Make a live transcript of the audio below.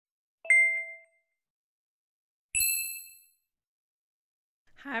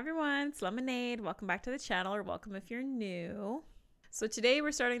Hi everyone, it's Lemonade. Welcome back to the channel, or welcome if you're new. So today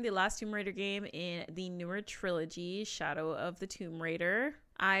we're starting the last Tomb Raider game in the newer trilogy, Shadow of the Tomb Raider.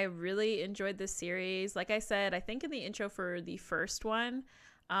 I really enjoyed this series. Like I said, I think in the intro for the first one,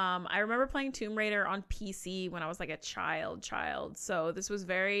 I remember playing Tomb Raider on PC when I was like a child. So this was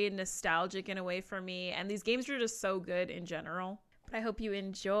very nostalgic in a way for me, and these games are just so good in general. I hope you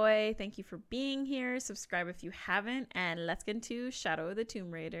enjoy. Thank you for being here. Subscribe if you haven't, and let's get into Shadow of the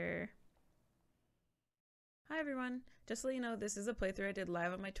Tomb Raider. Hi everyone. Just to let you know, this is a playthrough I did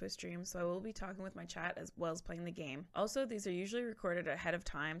live on my Twitch stream, so I will be talking with my chat as well as playing the game. Also, these are usually recorded ahead of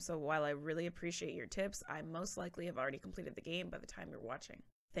time, so while I really appreciate your tips, I most likely have already completed the game by the time you're watching.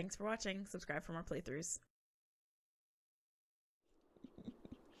 Thanks for watching. Subscribe for more playthroughs.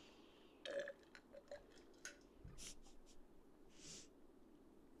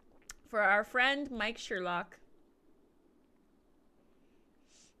 For our friend Mike Sherlock.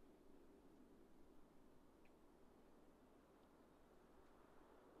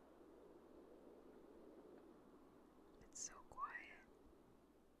 It's so quiet.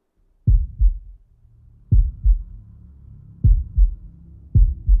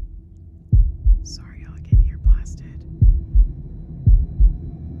 Sorry, y'all getting ear blasted.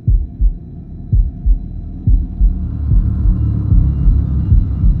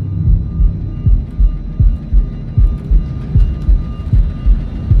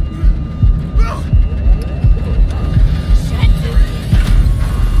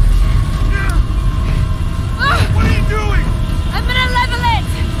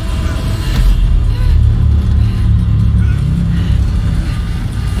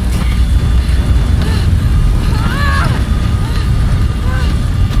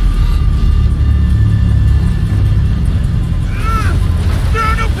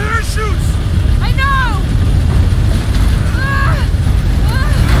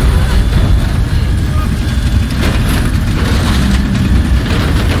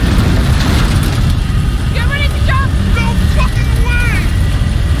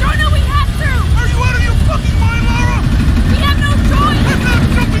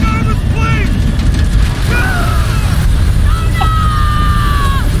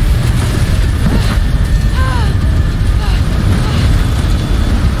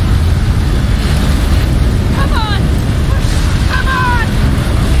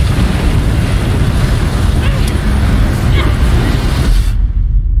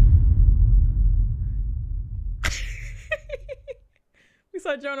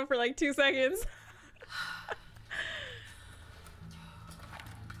 Saw Jonah for like 2 seconds.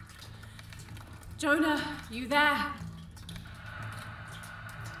 Jonah, you there?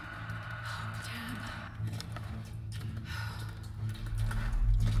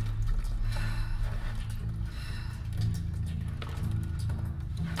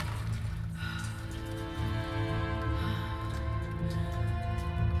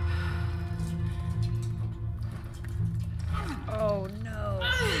 Oh no.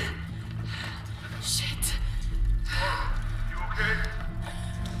 Shit. You okay?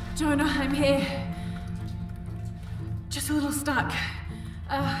 Jonah, I'm here. Just a little stuck.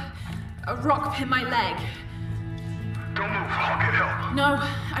 A rock hit my leg. Don't move, I'll get help. No,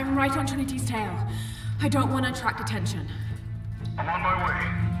 I'm right on Trinity's tail. I don't want to attract attention. I'm on my way.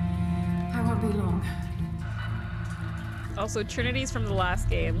 I won't be long. Also, Trinity's from the last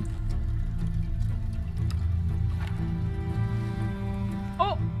game.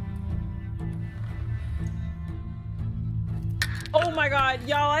 Oh my god,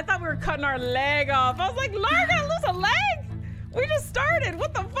 y'all, I thought we were cutting our leg off. I was like, Lara gonna lose a leg? We just started,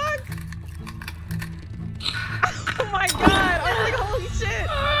 what the fuck? Oh my god, I was like, holy shit.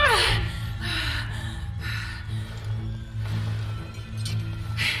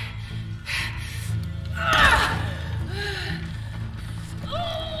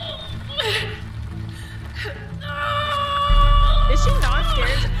 Is she not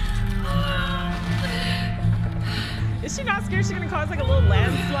scared? Is she not scared she's gonna cause like a little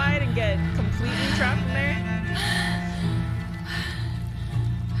landslide and get completely trapped in there?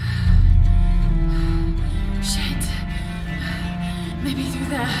 Shit. Maybe through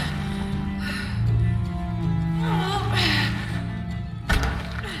there.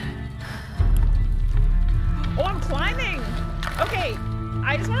 Oh, I'm climbing! Okay,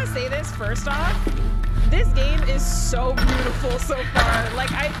 I just want to say this first off. This game is so beautiful so far.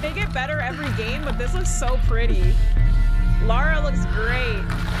 Like, they get better every game, but this looks so pretty. Lara looks great.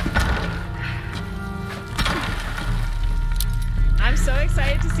 I'm so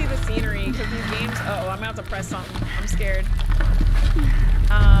excited to see the scenery because these games. Uh oh, I'm about to press something. I'm scared.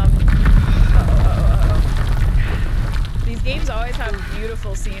 These games always have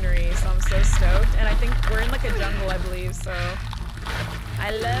beautiful scenery, so I'm so stoked. And I think we're in like a jungle, I believe, so I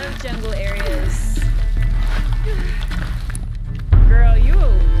love jungle areas. Girl, you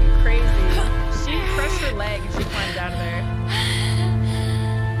crazy. She crushed her leg and she climbed out of there.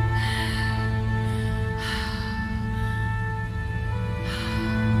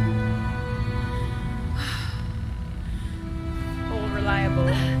 Old reliable.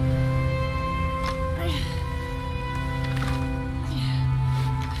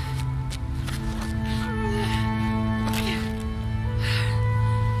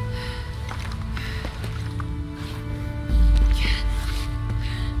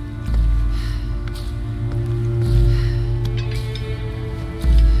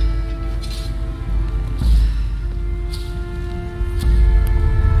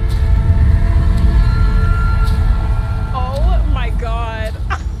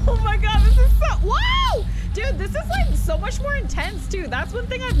 That's one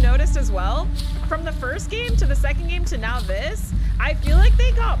thing I've noticed as well. From the first game to the second game to now this, I feel like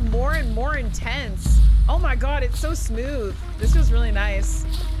they got more and more intense. Oh my god, it's so smooth. This was really nice.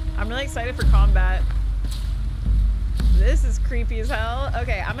 I'm really excited for combat. This is creepy as hell.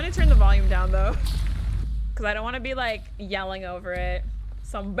 Okay, I'm gonna turn the volume down though, because I don't want to be like yelling over it.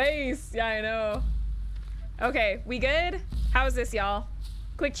 Some bass, yeah, I know. Okay, we good? How is this, y'all?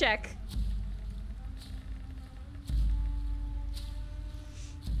 Quick check.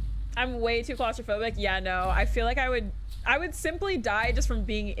 I'm way too claustrophobic. Yeah, no. I feel like I would simply die just from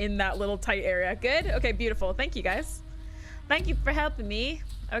being in that little tight area. Good? Okay, beautiful. Thank you, guys. Thank you for helping me.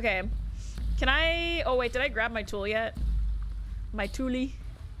 Okay. Can I... Oh, wait. Did I grab my tool yet? My toolie?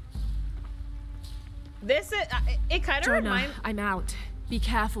 This is... It kind of reminds... I'm out. Be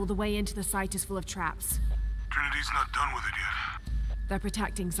careful. The way into the site is full of traps. Trinity's not done with it yet. They're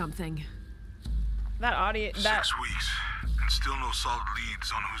protecting something. That audio... 6 weeks. And still no solid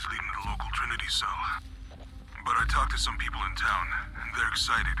leads on who's leading the local Trinity cell. But I talked to some people in town, and they're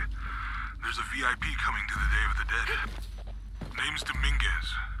excited. There's a VIP coming to the Day of the Dead. Name's Dominguez.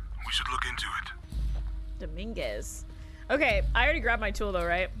 We should look into it. Dominguez. Okay, I already grabbed my tool though,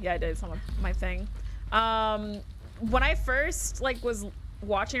 right? Yeah, I did. It's on my thing. When I first like was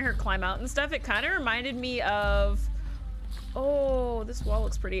watching her climb out and stuff, it kind of reminded me of... Oh, this wall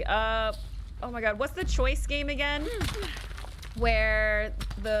looks pretty. Oh my god, what's the choice game again? Where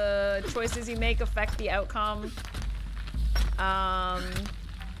the choices you make affect the outcome.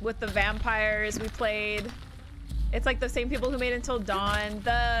 With the vampires we played. It's like the same people who made Until Dawn.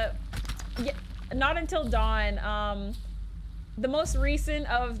 Not Until Dawn. The most recent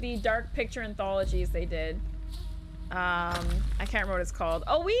of the Dark Picture anthologies they did. I can't remember what it's called.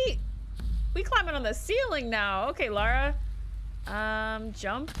 Oh, we climbing on the ceiling now. Okay, Lara.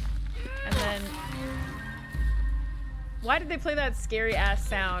 Jump. And then... Why did they play that scary ass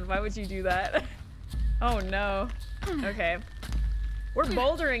sound? Why would you do that? Oh no. Okay. We're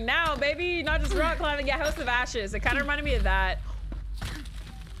bouldering now, baby! Not just rock climbing. Yeah, House of Ashes. It kind of reminded me of that.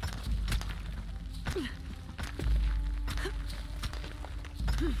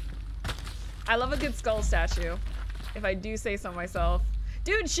 I love a good skull statue, if I do say so myself.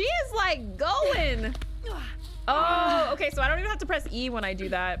 Dude, she is like going! Oh, okay, so I don't even have to press E when I do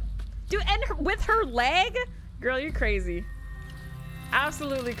that. Dude, and with her leg? Girl, you're crazy.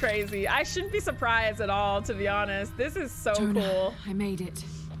 Absolutely crazy. I shouldn't be surprised at all, to be honest. This is so cool. I made it.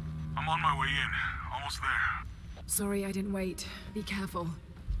 I'm on my way in. Almost there. Sorry I didn't wait. Be careful.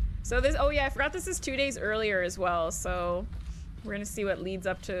 So this, oh yeah, I forgot this is 2 days earlier as well, so we're gonna see what leads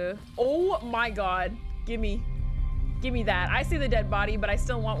up to... Oh my god. Gimme that. I see the dead body, but I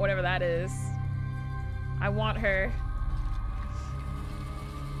still want whatever that is. I want her.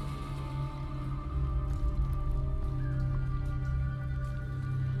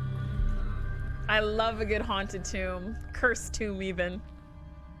 I love a good haunted tomb. Cursed tomb, even.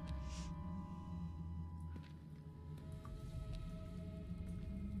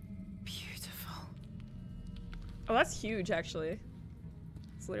 Beautiful. Oh, that's huge, actually.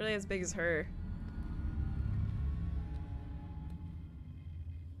 It's literally as big as her.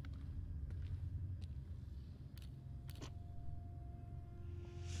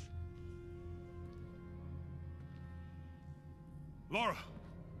 Laura!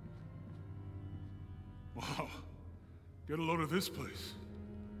 Wow. Get a load of this place.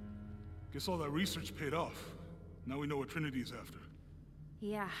 Guess all that research paid off. Now we know what Trinity's after.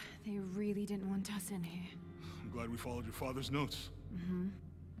 Yeah, they really didn't want us in here. I'm glad we followed your father's notes. Mm-hmm.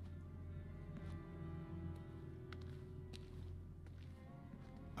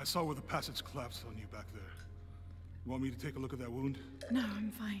 I saw where the passage collapsed on you back there. You want me to take a look at that wound? No,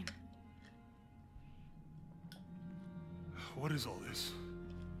 I'm fine. What is all this?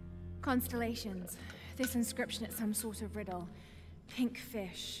 Constellations. This inscription is some sort of riddle. Pink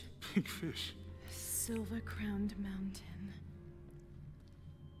fish. Pink fish? Silver-crowned mountain.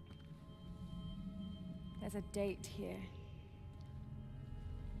 There's a date here.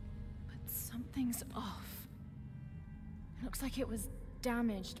 But something's off. It looks like it was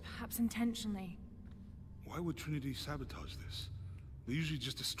damaged, perhaps intentionally. Why would Trinity sabotage this? They usually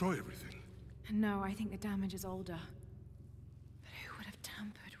just destroy everything. No, I think the damage is older. But who would have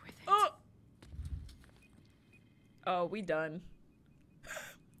tampered with it? Oh! Oh, we done.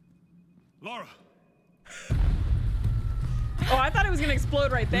 Lara! Oh, I thought it was gonna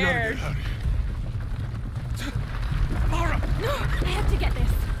explode right there. Lara! No! I have to get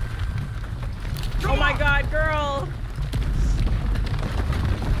this! Oh my god, girl!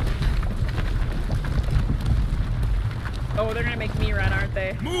 Oh, they're gonna make me run, aren't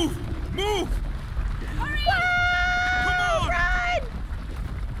they? Move! Move! Hurry! Come on! Run!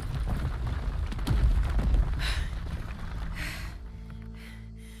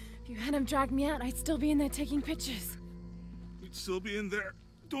 If you hadn't dragged me out, I'd still be in there taking pictures. You'd still be in there.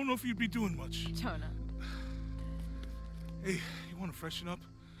 Don't know if you'd be doing much. Jonah. Hey, you want to freshen up?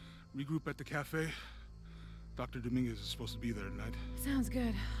 Regroup at the cafe? Dr. Dominguez is supposed to be there tonight. Sounds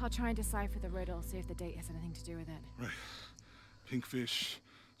good. I'll try and decipher the riddle, see if the date has anything to do with it. Right. Pink fish,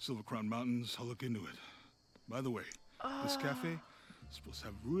 Silver Crown Mountains, I'll look into it. By the way, this cafe is supposed to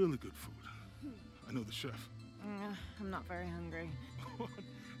have really good food. I know the chef. I'm not very hungry.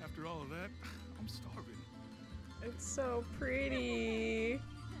 After all of that, I'm starving. It's so pretty.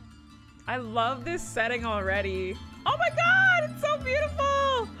 I love this setting already. Oh my god, it's so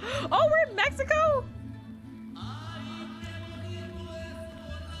beautiful! Oh, we're in Mexico!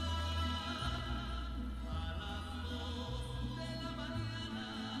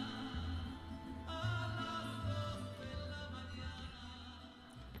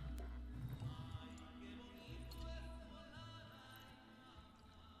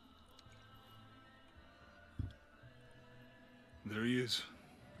 There he is.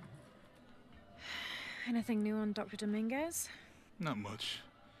 Anything new on Dr. Dominguez? Not much.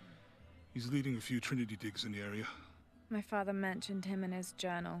 He's leading a few Trinity digs in the area. My father mentioned him in his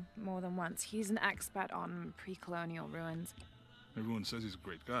journal more than once. He's an expert on pre-colonial ruins. Everyone says he's a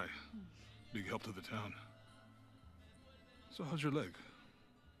great guy. Big help to the town. So how's your leg?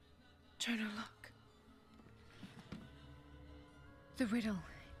 Jonah, look. The riddle.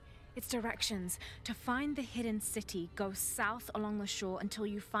 Its directions. To find the hidden city, go south along the shore until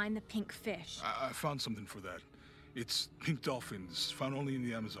you find the pink fish. I found something for that. It's pink dolphins, found only in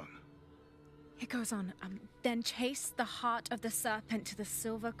the Amazon. It goes on. Then chase the heart of the serpent to the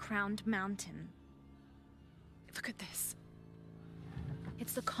silver-crowned mountain. Look at this.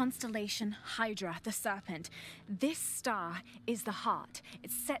 It's the constellation Hydra, the serpent. This star is the heart.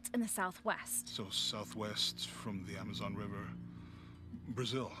 It's set in the southwest. So southwest from the Amazon River.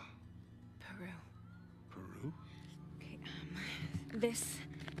 Brazil. Peru. Peru? Okay, this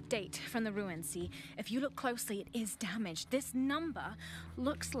date from the ruins, see? If you look closely, it is damaged. This number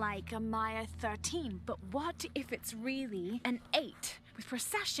looks like a Maya 13, but what if it's really an 8? With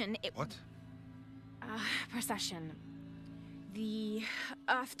precession, it... What? Precession. The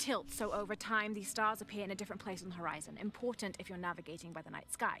Earth tilts, so over time, these stars appear in a different place on the horizon. Important if you're navigating by the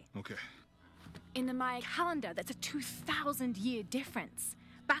night sky. Okay. In the Maya calendar, that's a 2,000-year difference.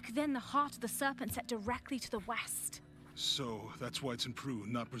 Back then, the heart of the serpent set directly to the west. So that's why it's in Peru,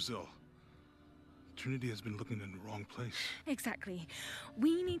 not Brazil. Trinity has been looking in the wrong place. Exactly.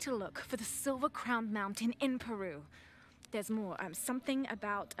 We need to look for the silver-crowned mountain in Peru. There's more. Something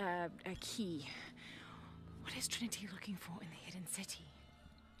about a key. What is Trinity looking for in the hidden city?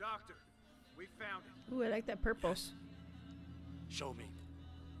 Doctor, we found it. Ooh, I like that purple. Show me.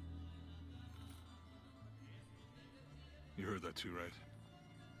 You heard that too, right?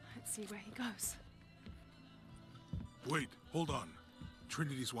 Let's see where he goes. Wait, hold on.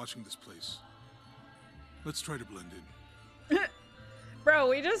 Trinity's watching this place. Let's try to blend in. Bro,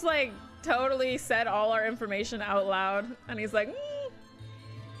 we just like totally said all our information out loud, and he's like,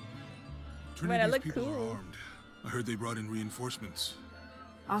 Trinity's Wait, I look people cool. are armed. I heard they brought in reinforcements.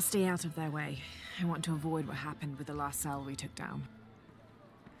 I'll stay out of their way. I want to avoid what happened with the last cell we took down.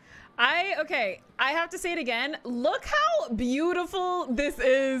 okay, I have to say it again. Look how beautiful this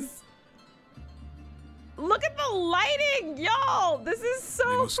is. Look at the lighting, y'all. This is so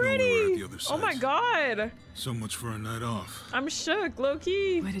They must know we were pretty. at the other Oh my side. god. So much for a night off. I'm shook, low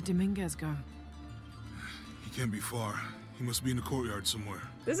key. Where did Dominguez go? He can't be far. He must be in the courtyard somewhere.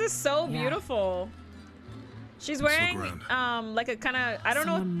 This is so Yeah. beautiful. She's Let's look wearing around. like a kind of, I don't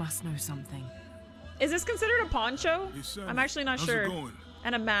know. Someone must know something. Is this considered a poncho? Hey, Sammy, I'm actually not how's sure. it going?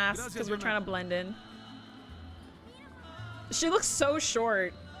 And a mask because we're trying to blend in. She looks so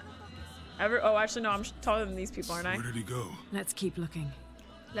short. Oh, actually, no, I'm taller than these people, aren't I? Where did he go? Let's keep looking.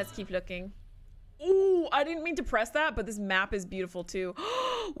 Let's keep looking. Ooh, I didn't mean to press that, but this map is beautiful too.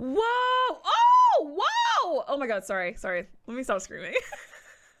 Whoa! Oh, whoa! Oh my God, sorry. Let me stop screaming.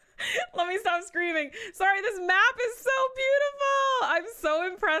 Let me stop screaming. Sorry, this map is so beautiful. I'm so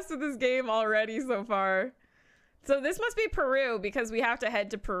impressed with this game already so far. So this must be Peru because we have to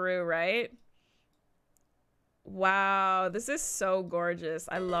head to Peru, right? Wow, this is so gorgeous.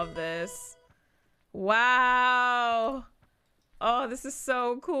 I love this. Wow. Oh, this is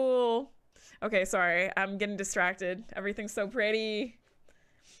so cool. Okay, sorry. I'm getting distracted. Everything's so pretty.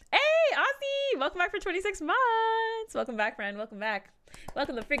 Hey, Ozzy! Welcome back for 26 months. Welcome back, friend. Welcome back.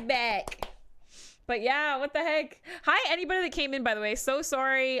 Welcome the freak back. But yeah, what the heck? Hi, anybody that came in, by the way. So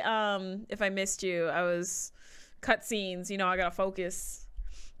sorry if I missed you. I was cutscenes. You know, I gotta focus.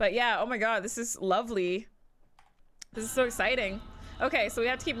 But yeah, oh my God, this is lovely. This is so exciting. Okay, so we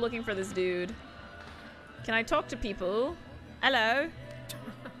have to keep looking for this dude. Can I talk to people? Hello?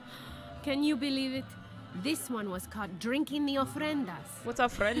 Can you believe it? This one was caught drinking the ofrendas. What's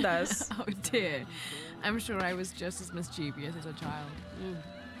ofrendas? Oh dear. I'm sure I was just as mischievous as a child.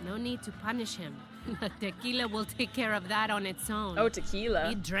 No need to punish him. Tequila will take care of that on its own. Oh, tequila.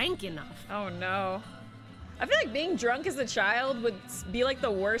 He drank enough. Oh no. I feel like being drunk as a child would be like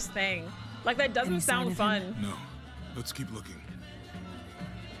the worst thing. Like that doesn't sound fun. No. Let's keep looking.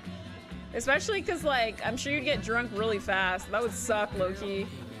 Especially because like, I'm sure you'd get drunk really fast. That would suck, low-key.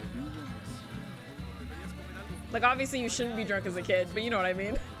 Like obviously you shouldn't be drunk as a kid, but you know what I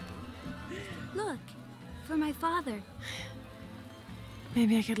mean. Look, for my father.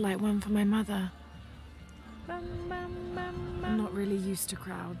 Maybe I could light one for my mother. I'm not really used to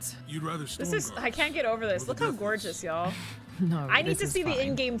crowds. You'd rather storm This is, I can't get over this. Look how gorgeous, y'all. No, I need this to is see the fine.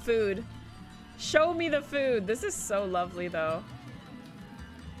 in-game food. Show me the food. This is so lovely though.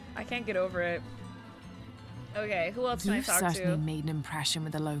 I can't get over it. Okay, who else can You've I talk certainly to? made an impression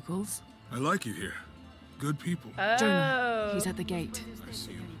with the locals. I like it here. Good people. Jonah, he's Oh, at the gate. I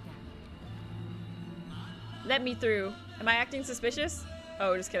see him. let me through. Am I acting suspicious?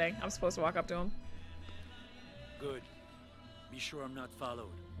 Oh, just kidding. I'm supposed to walk up to him. Good. Be sure I'm not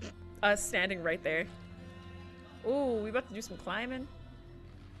followed. Us standing right there. Ooh, we about to do some climbing.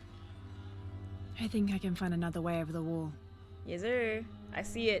 I think I can find another way over the wall. Yes, sir. I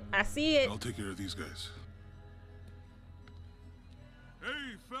see it. I see it. I'll take care of these guys.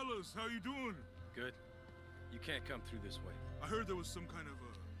 Hey, fellas, how you doing? Good. You can't come through this way. I heard there was some kind of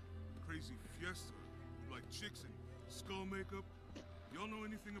a crazy fiesta, like chicks and skull makeup. Y'all know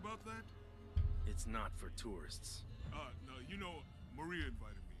anything about that? It's not for tourists. No, you know, Maria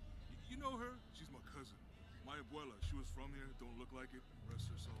invited me. You know her? She's my cousin. My abuela, she was from here, don't look like it, rest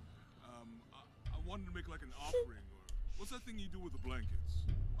her soul. I wanted to make like an offering, or what's that thing you do with the blankets?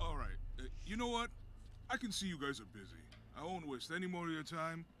 All right, you know what? I can see you guys are busy. I won't waste any more of your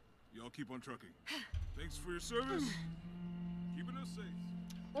time. Y'all keep on trucking. Thanks for your service. Keeping us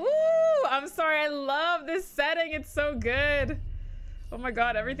safe. Ooh, I'm sorry. I love this setting. It's so good. Oh my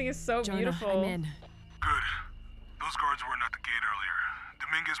God, everything is so Jonah, beautiful. I'm in. Good. Those guards weren't at the gate earlier.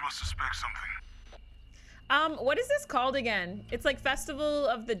 Dominguez must suspect something. What is this called again? It's like Festival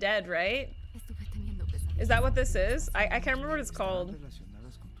of the Dead, right? Is that what this is? I can't remember what it's called.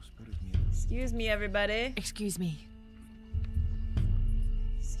 Excuse me, everybody. Excuse me.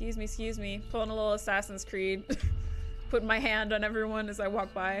 Excuse me. Pulling a little Assassin's Creed. Putting my hand on everyone as I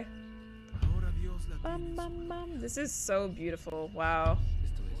walk by. Bum, bum, bum. This is so beautiful. Wow.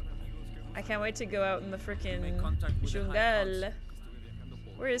 I can't wait to go out in the freaking jungle.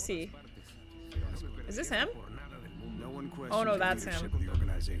 Where is he? Is this him? Oh no, that's him.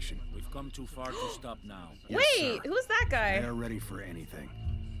 We've come too far to stop now. Wait, who's that guy? They're ready for anything.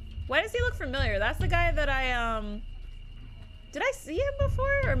 Why does he look familiar? That's the guy that I did I see him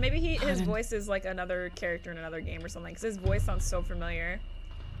before? Or maybe his voice is like another character in another game or something, because his voice sounds so familiar.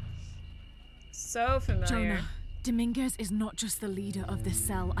 So familiar. Jonah, Dominguez is not just the leader of the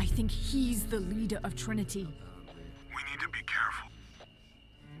cell. I think he's the leader of Trinity. We need to be careful.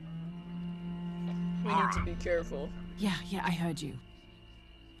 We need to be careful. Yeah, I heard you.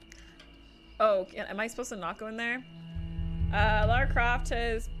 Oh, am I supposed to not go in there? Lara Croft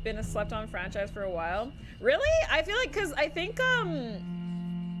has been a slept-on franchise for a while. Really? I feel like, because I think,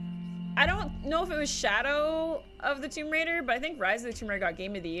 I don't know if it was Shadow of the Tomb Raider, but I think Rise of the Tomb Raider got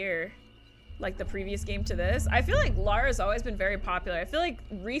Game of the Year. Like the previous game to this. I feel like Lara's always been very popular. I feel like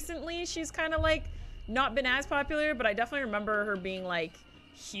recently she's kind of like not been as popular, but I definitely remember her being like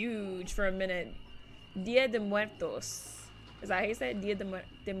huge for a minute. Dia de Muertos. Is that how you say it? Dia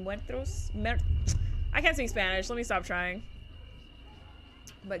de Muertos? I can't speak Spanish. Let me stop trying.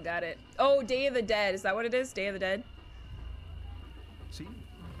 But got it. Oh, Day of the Dead. Is that what it is? Day of the Dead? Sí.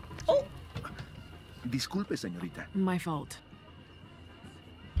 Oh! Disculpe, señorita. My fault.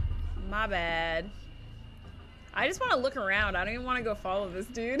 My bad. I just want to look around. I don't even want to go follow this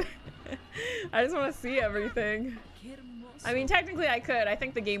dude. I just want to see everything. I mean, technically I could. I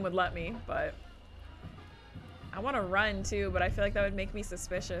think the game would let me, but... I want to run too, but I feel like that would make me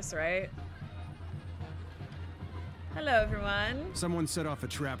suspicious, right? Hello, everyone. Someone set off a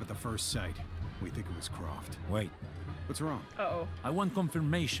trap at the first site. We think it was Croft. Wait, What's wrong? Uh-oh. I want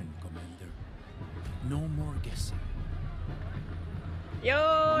confirmation, Commander. No more guessing. Yo,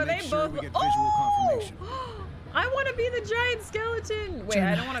 I'll they make sure both... we get visual confirmation. I want to be the giant skeleton. Wait,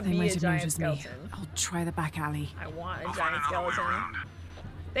 I don't want to be a giant skeleton. I'll try the back alley. I want a I'll find giant another way skeleton. around.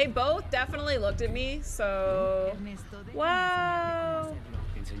 They both definitely looked at me, so... Wow!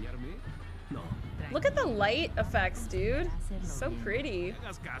 Look at the light effects, dude. So pretty.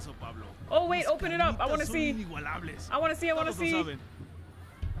 Oh, wait, open it up. I want to see. I want to see. I want to see.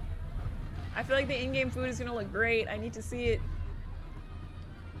 I feel like the in-game food is going to look great. I need to see it.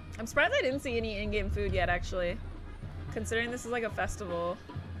 I'm surprised I didn't see any in-game food yet, actually. Considering this is like a festival.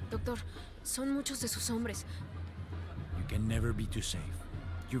 Doctor, son muchos de sus hombres. You can never be too safe.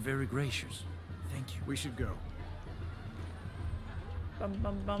 You're very gracious. Thank you. We should go. Bum,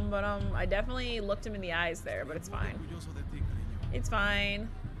 bum, bum, ba-dum. I definitely looked him in the eyes there, but it's fine. It's fine.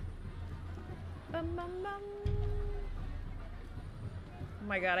 Bum, bum, bum. Oh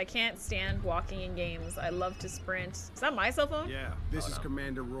my god, I can't stand walking in games. I love to sprint. Is that my cell phone? Yeah, this is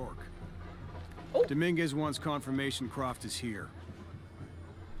Commander Rourke. Oh. Dominguez wants confirmation Croft is here.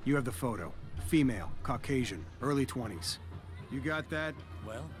 You have the photo. Female, Caucasian, early 20s. You got that?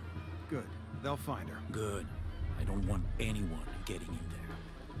 Well, Good. They'll find her. good. I don't want anyone getting in there.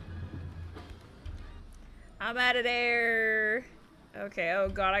 I'm out of there. Okay, oh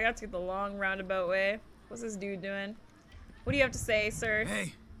god, I got to get the long roundabout way. What's this dude doing? What do you have to say, sir?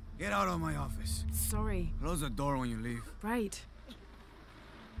 Hey, get out of my office. Sorry. Close the door when you leave. Right.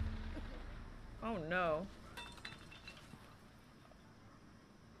 Oh no.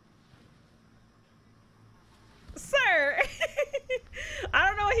 Sir! I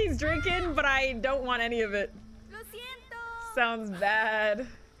don't know what he's drinking, but I don't want any of it. Lo siento. Sounds bad.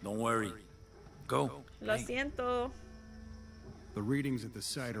 Don't worry. Go. Lo Hey, siento. The readings at the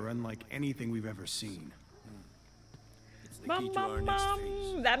site are unlike anything we've ever seen. it's the key Bum, to our bum, next bum.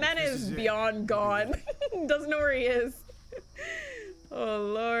 phase. That man This is is it. beyond gone. Doesn't know where he is. Oh,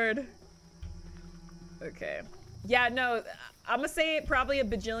 Lord. Okay. Yeah, no, I'm gonna say it probably a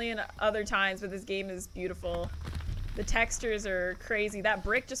bajillion other times, but this game is beautiful. The textures are crazy. That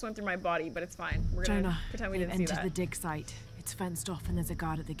brick just went through my body, but it's fine. We're gonna Jonah, pretend we they've didn't see entered that. the dig site. It's fenced off and there's a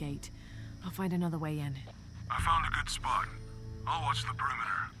guard at the gate. I'll find another way in. I found a good spot. I'll watch the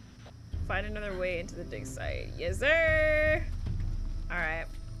perimeter. Find another way into the dig site. Yes, sir. All right.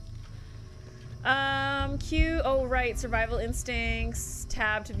 Q. Oh, right. Survival instincts.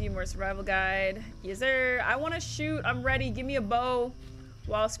 Tab to view more survival guide. Yes, sir. I want to shoot. I'm ready. Give me a bow.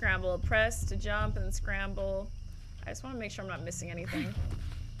 Wall scramble. Press to jump and then scramble. I just want to make sure I'm not missing anything.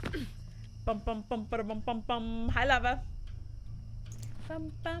 Bum bum bum bum bum bum bum. Hi, lava.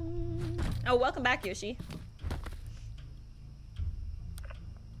 Bum bum. Oh, welcome back, Yoshi.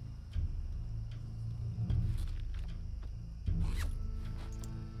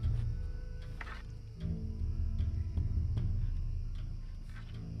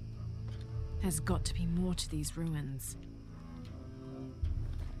 There's got to be more to these ruins.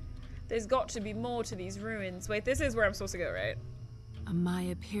 There's got to be more to these ruins. Wait, this is where I'm supposed to go, right? A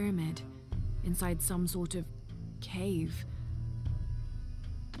Maya pyramid inside some sort of cave.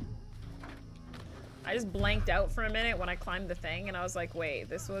 I just blanked out for a minute when I climbed the thing, and I was like, wait,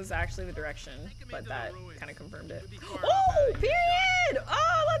 this was actually the direction, but that kind of confirmed it. Oh, period!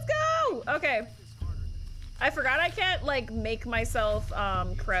 Oh, let's go! Okay. I forgot I can't, like, make myself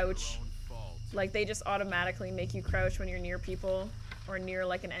crouch. Like, they just automatically make you crouch when you're near people or near,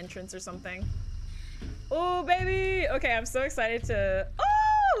 like, an entrance or something. Oh, baby! Okay, I'm so excited to...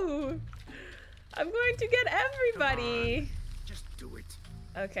 Oh! I'm going to get everybody! Just do it.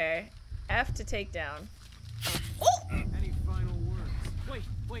 Okay. F to take down. Any final words?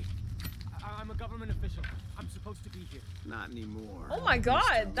 Wait. I'm a government official. I'm supposed to be here. Not anymore. Oh my god,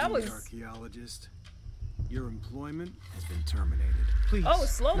 Mr. that Lead was... Archaeologist. Your employment has been terminated. Please. Oh,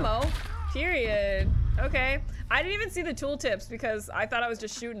 slow-mo. Period. Okay. I didn't even see the tooltips because I thought I was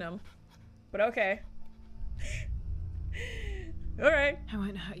just shooting them. But okay. Alright. I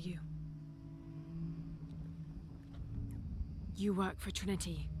won't hurt you. You work for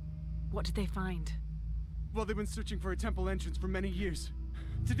Trinity. What did they find? Well, they've been searching for a temple entrance for many years.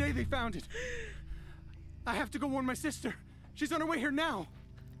 Today they found it. I have to go warn my sister. She's on her way here now.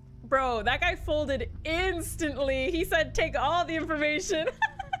 Bro, that guy folded instantly. He said, take all the information.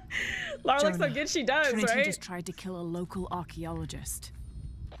 Lara looks so good she does, Trinity right? just tried to kill a local archaeologist.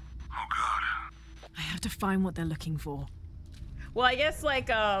 Oh God. I have to find what they're looking for. Well, I guess, like,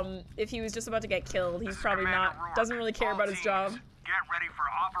 if he was just about to get killed, he's probably not, doesn't really care about his job. Get ready for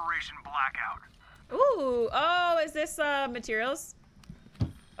Operation Blackout. Ooh, oh, is this, materials?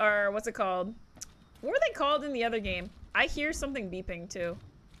 Or what's it called? What were they called in the other game? I hear something beeping, too.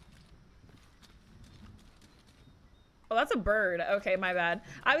 Oh, that's a bird. Okay, my bad.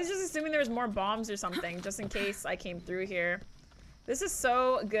 I was just assuming there was more bombs or something, just in case I came through here. This is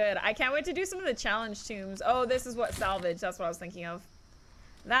so good. I can't wait to do some of the challenge tombs. Oh, this is what salvage. That's what I was thinking of.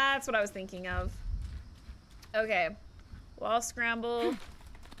 That's what I was thinking of. Okay. Wall scramble.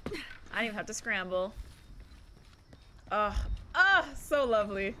 I don't even have to scramble. Oh, so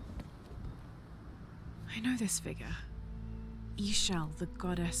lovely. I know this figure. Ishel, the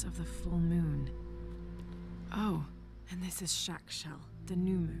goddess of the full moon. Oh, and this is Shakshel, the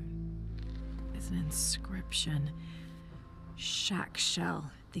new moon. There's an inscription. Shakshel,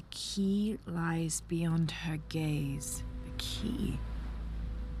 the key lies beyond her gaze. The key.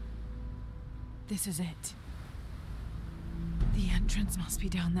 This is it. The entrance must be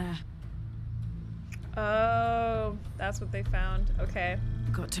down there. Oh, that's what they found. Okay.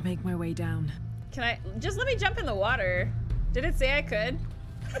 Got to make my way down. Can I just let me jump in the water? Did it say I could?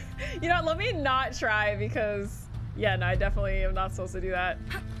 You know, let me not try because, yeah, no, I definitely am not supposed to do that.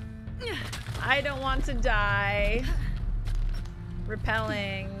 I don't want to die.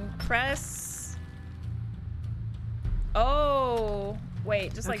 Repelling. Press. Oh,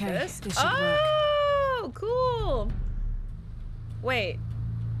 wait, just like Okay, this? this should work. Oh, cool. Wait.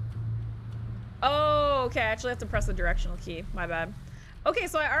 Oh, okay, I actually have to press the directional key. My bad. Okay,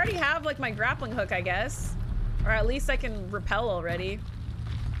 so I already have, like, my grappling hook, I guess. Or at least I can repel already.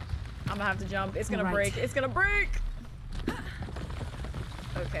 I'm gonna have to jump. It's gonna break. It's gonna break!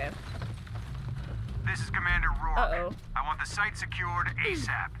 Okay. This is Commander Rourke. Uh-oh. I want the site secured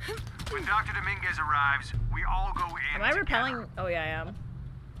ASAP. When Dr. Dominguez arrives, we all go in. Am I repelling? Oh, yeah, I am.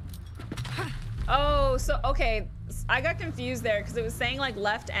 Oh, so, okay. I got confused there because it was saying, like,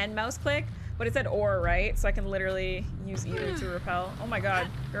 left and mouse click, but it said or, right? So I can literally use either to repel. Oh my god,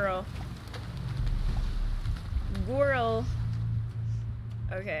 girl. Girl.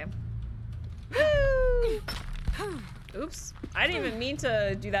 Okay. Woo! Oops. I didn't even mean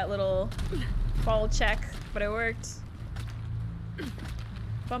to do that little fall check, but it worked.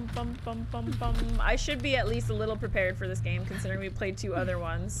 Bum, bum, bum, bum, bum. I should be at least a little prepared for this game, considering we played 2 other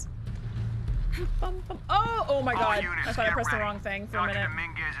ones. Bum, bum. Oh, oh my god. I thought I pressed the wrong thing for a minute. Dr.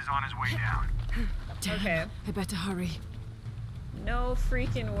 Dominguez is on his way down. Damn, okay. I better hurry. No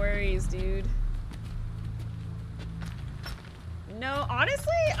freaking worries, dude. No,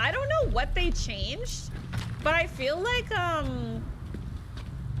 honestly, I don't know what they changed, but I feel like,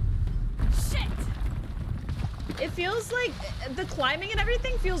 shit. It feels like the climbing and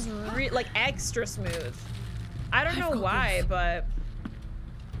everything feels like extra smooth. I don't know why, but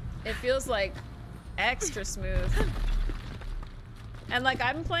it feels like extra smooth. And like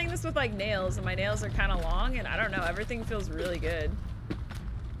I've been playing this with like nails, and my nails are kind of long, and I don't know, everything feels really good.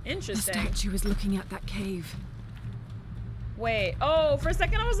 Interesting. The statue is looking at that cave. Wait, oh, for a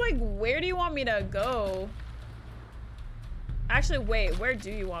second I was like, where do you want me to go? Actually, wait, where do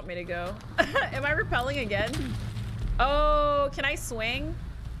you want me to go? Am I repelling again? Oh, can I swing?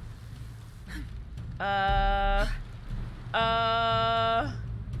 Okay,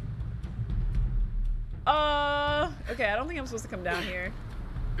 I don't think I'm supposed to come down here.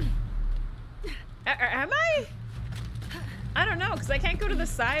 Am I? I don't know, because I can't go to the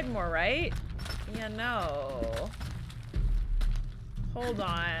side more, right? Yeah, no. Hold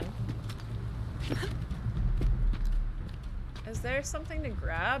on. Is there something to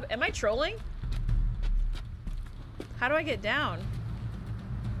grab? Am I trolling? How do I get down?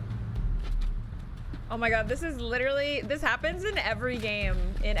 Oh my god, this is literally, this happens in every game,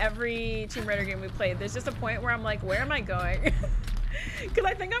 in every Tomb Raider game we played. There's just a point where I'm like, where am I going? Because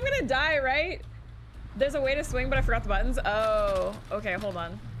I think I'm gonna die, right? There's a way to swing, but I forgot the buttons. Oh, okay, hold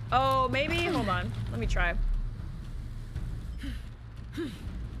on. Oh, maybe, hold on. Let me try.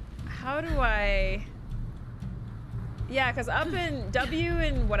 How do I... Yeah, because up and W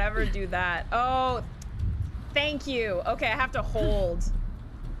and whatever do that. Oh, thank you. Okay, I have to hold.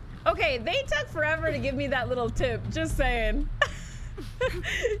 Okay, they took forever to give me that little tip, just saying.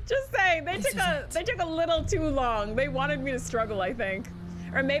 Just saying, they took a little too long. They wanted me to struggle, I think.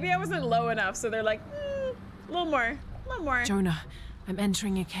 Or maybe I wasn't low enough, so they're like, a little more, a little more. Jonah, I'm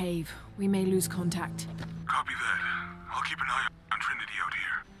entering a cave. We may lose contact. Copy that. I'll keep an eye on Trinity out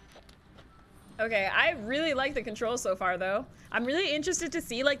here. Okay, I really like the controls so far, though. I'm really interested to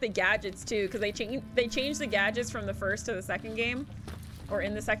see like the gadgets too, because they changed the gadgets from the first to the second game, or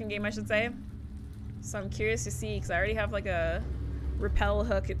in the second game, I should say. So I'm curious to see, because I already have like a rappel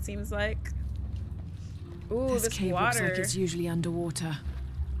hook, it seems like. Ooh, this cave water. looks like it's usually underwater.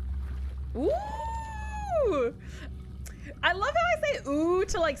 Ooh! I love how I say ooh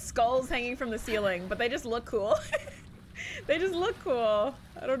to like skulls hanging from the ceiling, but they just look cool. They just look cool.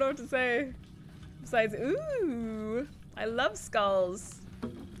 I don't know what to say. Besides, ooh. I love skulls.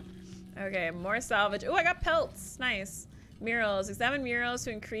 Okay, more salvage. Oh, I got pelts. Nice. Murals. Examine murals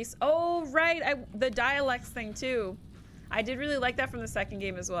to increase. Oh, right. The dialects thing too. I did really like that from the second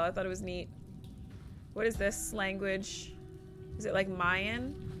game as well. I thought it was neat. What is this language? Is it like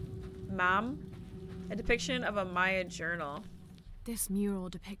Mayan? Mam? A depiction of a Maya journal. This mural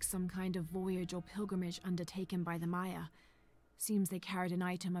depicts some kind of voyage or pilgrimage undertaken by the Maya. Seems they carried an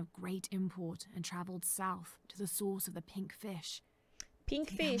item of great import and traveled south to the source of the pink fish.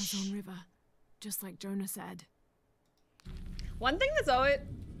 Pink the fish. Amazon River, just like Jonah said. One thing that's always...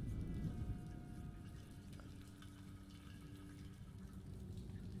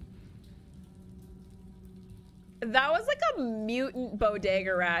 That was like a mutant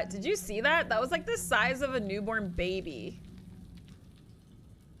bodega rat. Did you see that? That was like the size of a newborn baby.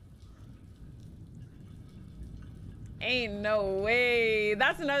 Ain't no way.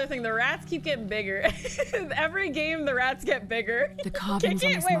 That's another thing. The rats keep getting bigger. Every game, the rats get bigger. The carvings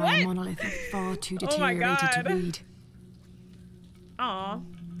on this Maya monolith are far too deteriorated to read. Aw.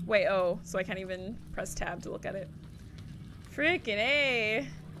 Wait, oh. So I can't even press tab to look at it. Freaking A.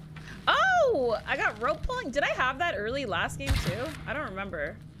 Oh! I got rope pulling. Did I have that early last game too? I don't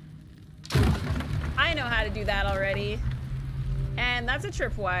remember. I know how to do that already. And that's a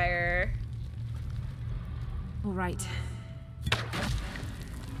tripwire. All right.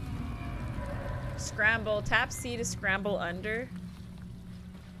 Scramble. Tap C to scramble under.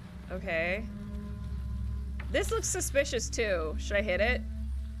 Okay. This looks suspicious too. Should I hit it?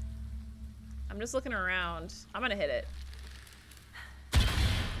 I'm just looking around. I'm gonna hit it.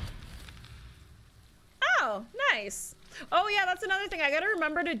 Oh, nice. Oh yeah, that's another thing. I gotta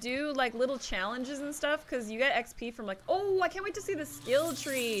remember to do like little challenges and stuff because you get XP from like, oh, I can't wait to see the skill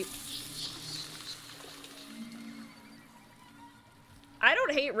tree. I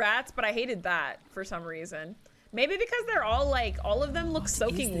don't hate rats, but I hated that for some reason. Maybe because they're all like, all of them look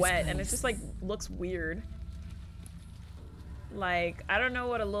soaking wet and it just like looks weird. Like, I don't know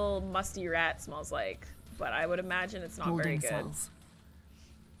what a little musty rat smells like, but I would imagine it's not very good.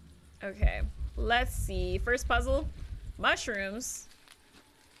 Okay, let's see. First puzzle, mushrooms.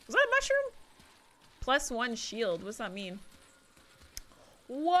 Was that a mushroom? +1 shield, what's that mean?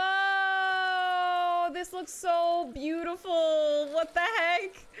 Whoa, this looks so beautiful. What the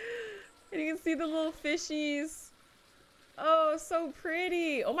heck? And you can see the little fishies. Oh, so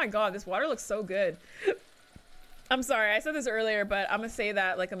pretty. Oh my God, this water looks so good. I'm sorry, I said this earlier, but I'm gonna say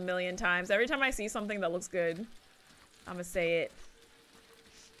that like a million times. Every time I see something that looks good, I'm gonna say it.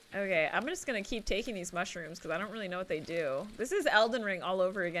 Okay, I'm just gonna keep taking these mushrooms because I don't really know what they do. This is Elden Ring all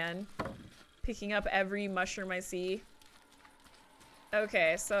over again. Picking up every mushroom I see.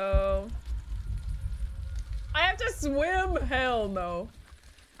 Okay, so... I have to swim? Hell no.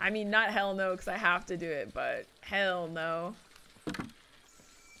 I mean, not hell no because I have to do it, but hell no.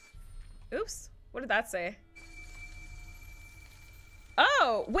 Oops, what did that say?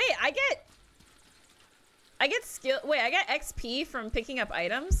 Oh, wait, I get skill, wait, I get XP from picking up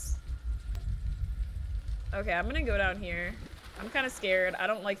items? Okay, I'm gonna go down here. I'm kind of scared. I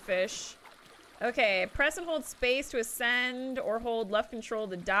don't like fish. Okay, press and hold space to ascend or hold left control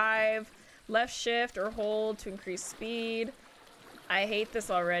to dive. Left shift or hold to increase speed. I hate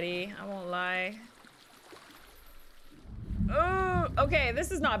this already, I won't lie. Oh, okay,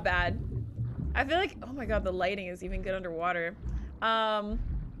 this is not bad. I feel like, oh my God, the lighting is even good underwater. I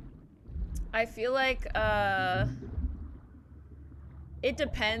feel like, it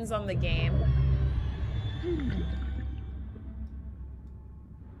depends on the game.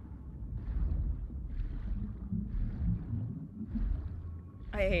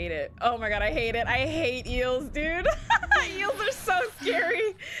 I hate it. Oh my God, I hate it. I hate eels, dude. Eels are so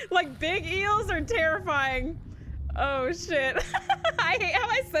scary. Like, big eels are terrifying. Oh shit. I hate how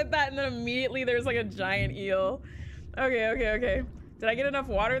I said that and then immediately there's like a giant eel. Okay, okay, okay. Did I get enough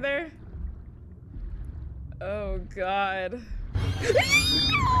water there? Oh God.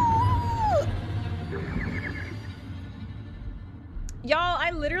 Y'all, I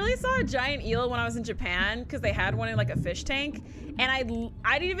literally saw a giant eel when I was in Japan because they had one in like a fish tank, and I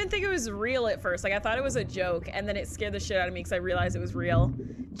didn't even think it was real at first. Like I thought it was a joke, and then it scared the shit out of me because I realized it was real.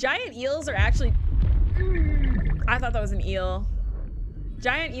 Giant eels are actually... I thought that was an eel.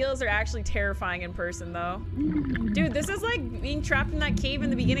 Giant eels are actually terrifying in person though. Dude, this is like being trapped in that cave in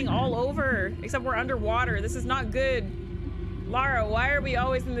the beginning all over, except we're underwater. This is not good. Lara, why are we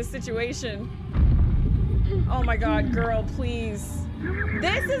always in this situation? Oh my god, girl, please.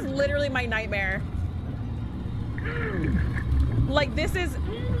 This is literally my nightmare. Like, this is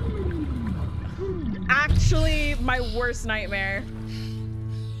actually my worst nightmare.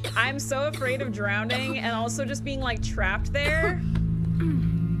 I'm so afraid of drowning and also just being like trapped there.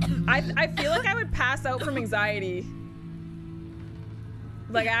 I feel like I would pass out from anxiety.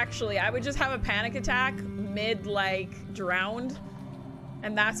 Like, actually, I would just have a panic attack mid, like, drowned.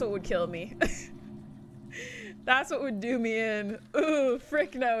 And that's what would kill me. That's what would do me in. Ooh,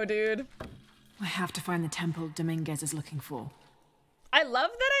 frick no, dude. I have to find the temple Dominguez is looking for. I love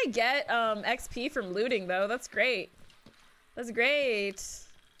that I get XP from looting, though. That's great. That's great.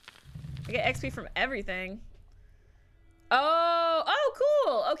 I get XP from everything. Oh,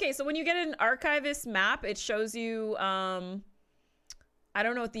 cool. Okay, so when you get an archivist map, it shows you, I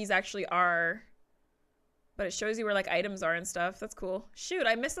don't know what these actually are, but it shows you where like items are and stuff. That's cool. Shoot,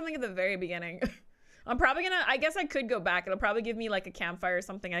 I missed something at the very beginning. I'm probably gonna, I guess I could go back. It'll probably give me like a campfire or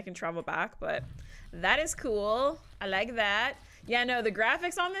something. I can travel back, but that is cool. I like that. Yeah, no, the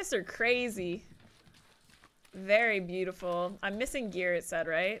graphics on this are crazy. Very beautiful. I'm missing gear, it said,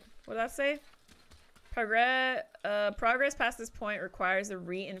 right? What did that say? Progress past this point requires a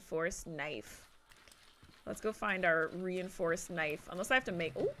reinforced knife. Let's go find our reinforced knife. Unless I have to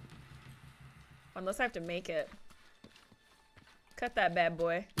make, ooh. Unless I have to make it. Cut that bad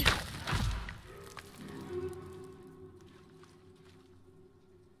boy.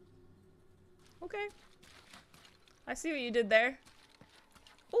 Okay. I see what you did there.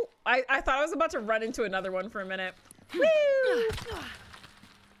 Oh, I thought I was about to run into another one for a minute. Woo!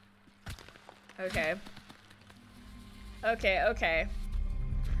 Okay. Okay, okay.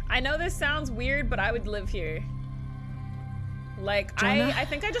 I know this sounds weird, but I would live here. Like, Jonah, I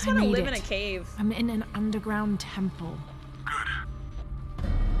think I just want to live in a cave. I'm in an underground temple. Good.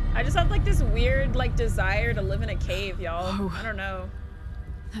 I just have like this weird like desire to live in a cave, y'all. Oh. I don't know.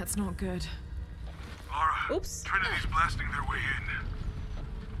 That's not good. Lara, oops. Trinity's blasting their way in.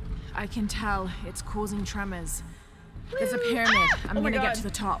 I can tell. It's causing tremors. There's a pyramid. I'm oh gonna get to the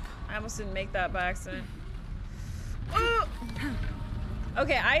top. I almost didn't make that by accident.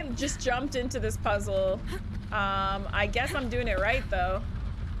 Okay, I just jumped into this puzzle. I guess I'm doing it right though.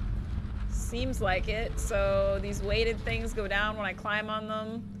 Seems like it. So these weighted things go down when I climb on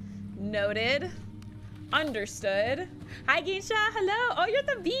them. Noted. Understood. Hi Geisha, hello. Oh, you're at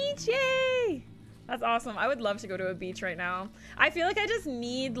the beach, yay! That's awesome. I would love to go to a beach right now. I feel like I just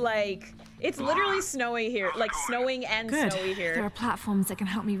need like, it's literally snowy here. Like snowing and Good. snowy here. There are platforms that can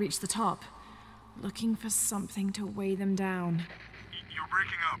help me reach the top. Looking for something to weigh them down. You're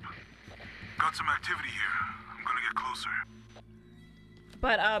breaking up. Got some activity here. I'm gonna get closer.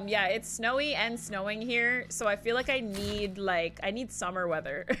 But yeah, it's snowy and snowing here, so I feel like I need summer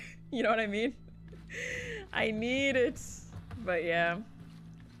weather. You know what I mean? I need it. But yeah.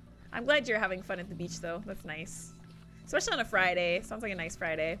 I'm glad you're having fun at the beach though. That's nice. Especially on a Friday. Sounds like a nice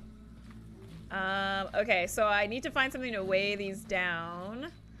Friday. Okay, so I need to find something to weigh these down.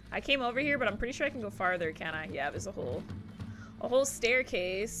 I came over here, but I'm pretty sure I can go farther, can I? Yeah, there's a whole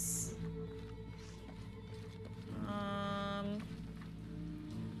staircase.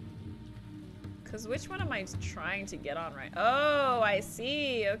 Cause which one am I trying to get on right? Oh, I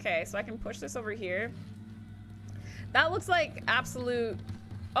see. Okay, so I can push this over here. That looks like absolute.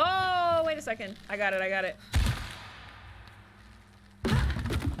 Oh, wait a second. I got it. I got it.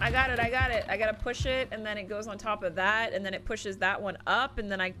 I got it. I got it. I gotta push it, and then it goes on top of that, and then it pushes that one up,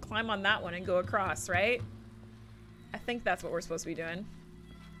 and then I climb on that one and go across, right? I think that's what we're supposed to be doing.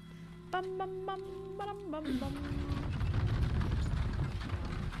 Bum, bum, bum, bum, bum, bum.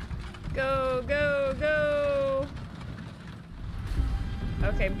 Go, go, go.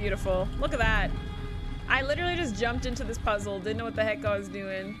 Okay, beautiful. Look at that. I literally just jumped into this puzzle. Didn't know what the heck I was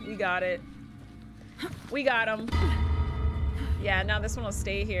doing. We got it. We got him. Yeah, now this one will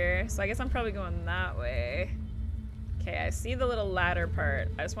stay here. So I guess I'm probably going that way. Okay, I see the little ladder part.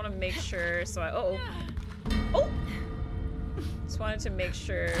 I just want to make sure. So oh. Just wanted to make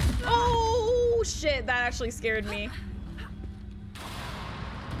sure. Oh, shit. That actually scared me.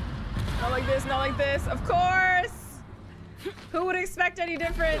 Not like this, not like this. Of course. Who would expect any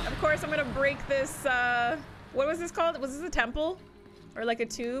different? Of course, I'm gonna break this, what was this called? Was this a temple? Or like a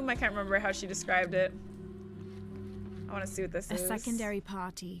tomb? I can't remember how she described it. I want to see what this is. A secondary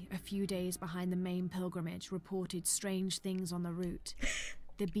party, a few days behind the main pilgrimage, reported strange things on the route.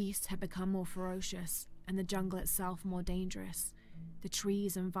 The beasts had become more ferocious, and the jungle itself more dangerous. The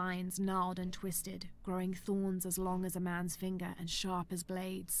trees and vines gnarled and twisted, growing thorns as long as a man's finger and sharp as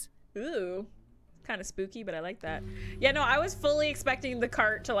blades. Ooh. Kind of spooky, but I like that. Yeah, no, I was fully expecting the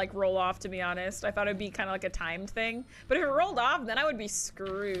cart to like roll off, to be honest. I thought it'd be kind of like a timed thing. But if it rolled off, then I would be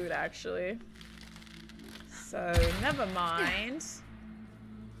screwed, actually. So, never mind.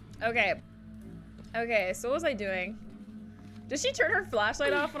 Okay. Okay, so what was I doing? Did she turn her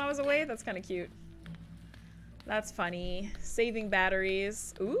flashlight off when I was away? That's kind of cute. That's funny. Saving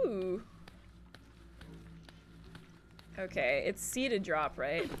batteries. Ooh. Okay, it's C to drop,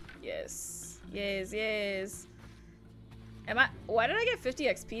 right? Yes. Yes, yes. Why did I get 50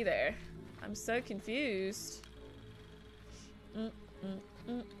 XP there? I'm so confused. I'm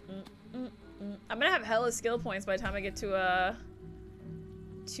gonna have hella skill points by the time I get to a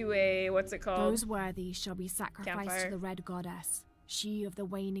what's it called? Those worthy shall be sacrificed Campfire. to the Red Goddess, she of the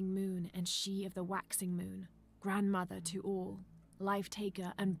waning moon and she of the waxing moon, grandmother to all, life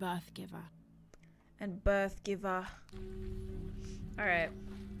taker and birth giver. And birth giver. Alright.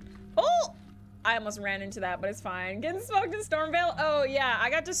 Oh! I almost ran into that, but it's fine. Getting smoked in Stormvale? Oh yeah, I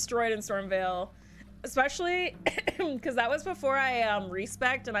got destroyed in Stormvale. Especially because that was before I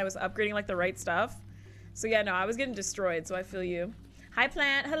respec'd and I was upgrading like the right stuff. So yeah, no, I was getting destroyed, so I feel you. Hi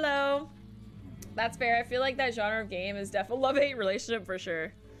Plant, hello. That's fair. I feel like that genre of game is definitely a love-hate relationship for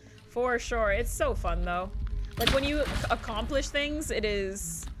sure. For sure. It's so fun though. Like when you accomplish things, it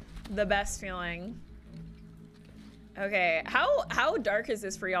is the best feeling. Okay, how dark is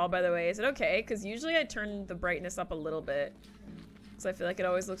this for y'all, by the way? Is it okay? Because usually I turn the brightness up a little bit. Because I feel like it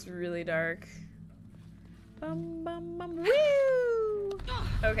always looks really dark. Bum, bum, bum, woo!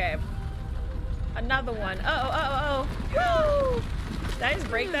 Okay. Another one. Uh-oh, uh-oh, woo! Did I just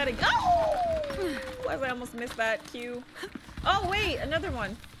break that again? Oh! Why did I almost miss that cue? Oh, wait, another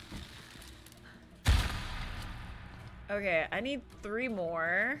one. Okay, I need 3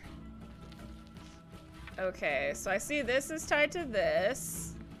 more. Okay, so I see this is tied to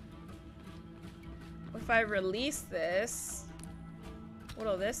this. If I release this,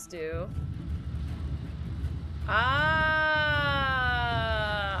 what'll this do? Ah,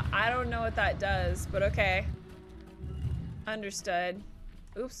 I don't know what that does, but okay. Understood.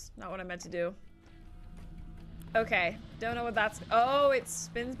 Oops, not what I meant to do. Okay, don't know what that's... Oh, it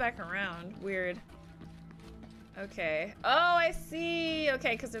spins back around. Weird. Okay. Oh, I see.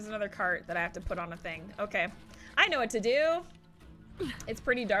 Okay, because there's another cart that I have to put on a thing. Okay. I know what to do. It's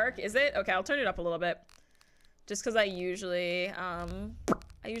pretty dark, is it? Okay, I'll turn it up a little bit. Just because I usually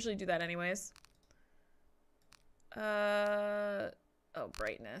do that anyways. Oh,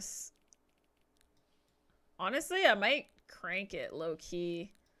 brightness. Honestly, I might crank it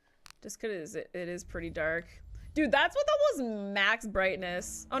low-key. Just because it is pretty dark. Dude, that's what that was max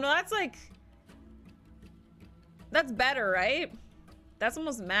brightness. Oh, no, that's like... That's better, right? That's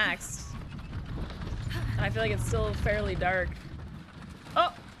almost maxed. And I feel like it's still fairly dark.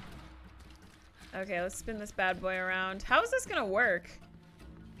 Oh! Okay, let's spin this bad boy around. How is this gonna work?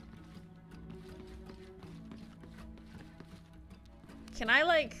 Can I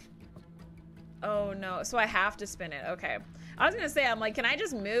like... Oh no, so I have to spin it, okay. I was gonna say, I'm like, can I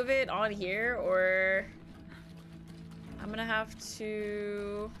just move it on here or... I'm gonna have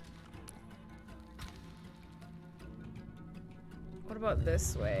to... What about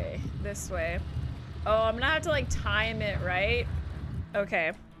this way? This way. Oh, I'm gonna have to like time it, right?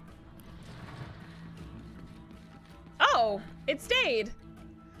 Okay. Oh, it stayed.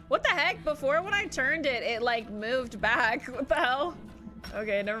 What the heck? Before when I turned it, it like moved back. What the hell?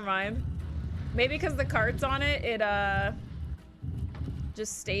 Okay, never mind. Maybe because the cart's on it, it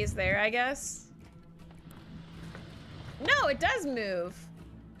just stays there, I guess. No, it does move.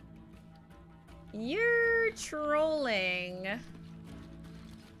 You're trolling.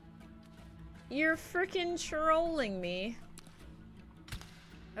 You're freaking trolling me.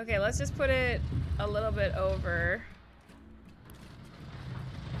 Okay, let's just put it a little bit over.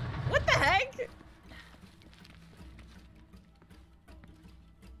 What the heck?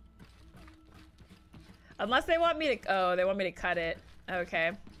 Unless they want me to, oh, they want me to cut it.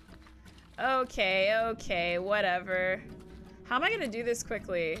 Okay. Okay, whatever. How am I gonna do this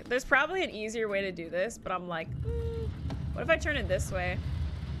quickly? There's probably an easier way to do this, but I'm like, what if I turn it this way?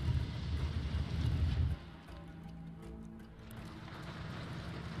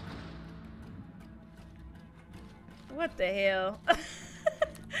 What the hell?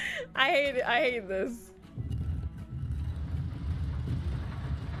 I hate this.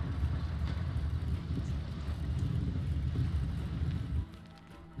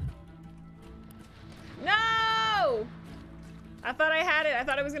 No! I thought I had it. I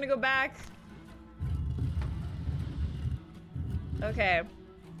thought I was gonna go back. Okay.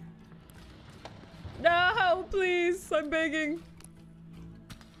 No, please. I'm begging.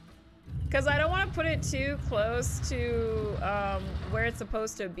 Because I don't want to put it too close to where it's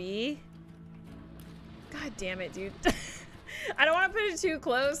supposed to be. God damn it, dude. I don't want to put it too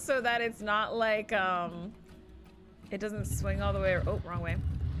close so that it's not like, it doesn't swing all the way. Oh, wrong way.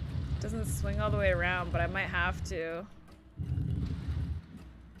 It doesn't swing all the way around, but I might have to.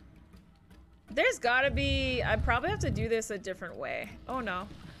 There's gotta be, I probably have to do this a different way. Oh no.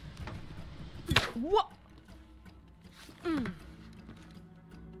 What?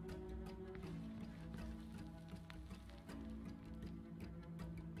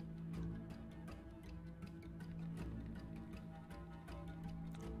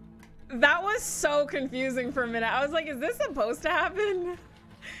 That was so confusing for a minute. I was like, is this supposed to happen?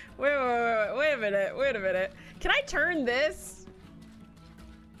 Wait a minute. Can I turn this?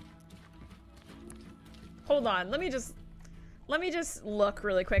 Hold on, let me just look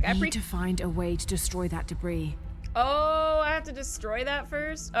really quick. I need to find a way to destroy that debris. Oh, I have to destroy that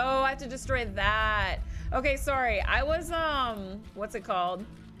first? Oh, I have to destroy that. Okay, sorry. I was, what's it called?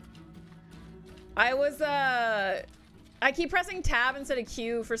 I keep pressing tab instead of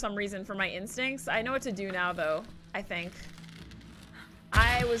Q for some reason for my instincts. I know what to do now, though, I think.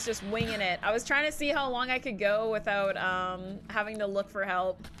 I was just winging it. I was trying to see how long I could go without, having to look for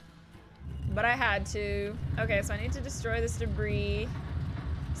help. But I had to. Okay, so I need to destroy this debris.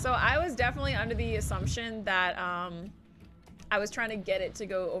 So I was definitely under the assumption that I was trying to get it to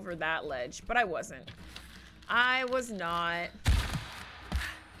go over that ledge, but I wasn't. I was not.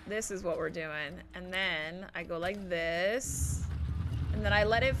 This is what we're doing. And then I go like this, and then I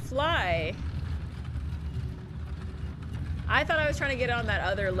let it fly. I thought I was trying to get on that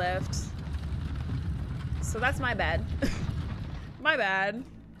other lift. So that's my bad. My bad.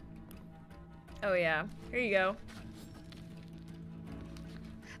 Oh yeah, here you go.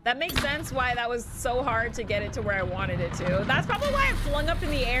 That makes sense why that was so hard to get it to where I wanted it to. That's probably why it flung up in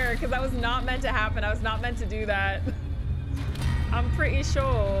the air, because that was not meant to happen. I was not meant to do that. I'm pretty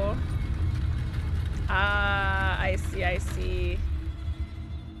sure. Ah, I see.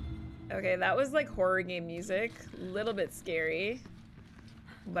 Okay, that was like horror game music. A little bit scary.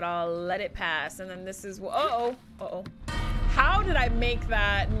 But I'll let it pass. And then this is, uh-oh. How did I make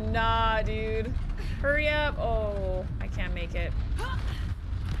that? Nah, dude. Hurry up. Oh, I can't make it.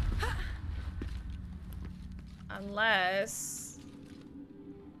 Unless...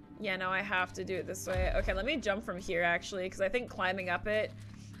 Yeah, no, I have to do it this way. Okay, let me jump from here, actually, because I think climbing up it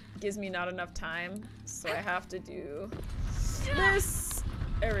gives me not enough time. So I have to do this.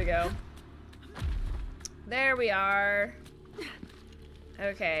 There we go. There we are.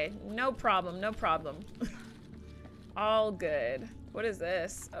 Okay, no problem. All good. What is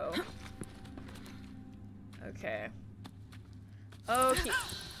this? Oh. Okay. Okay.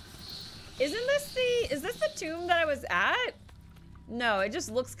 Is this the tomb that I was at? No, it just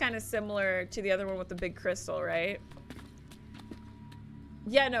looks kind of similar to the other one with the big crystal, right?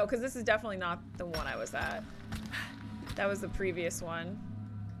 Yeah, no, because this is definitely not the one I was at. That was the previous one.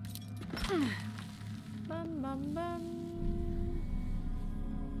 Bum, bum, bum.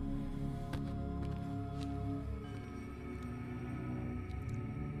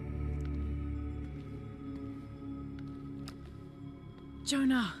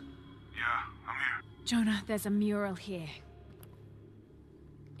 Jonah! Yeah, I'm here. Jonah, there's a mural here.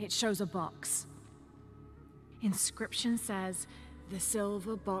 It shows a box. Inscription says, "The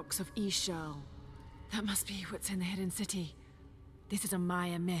silver box of Ishal." That must be what's in the hidden city. This is a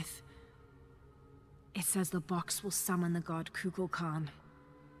Maya myth. It says the box will summon the god KUKULKAN.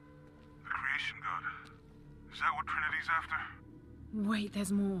 The creation god. Is that what Trinity's after? Wait,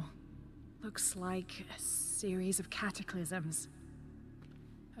 there's more. Looks like a series of cataclysms.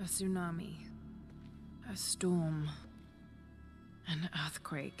 A tsunami. A storm. An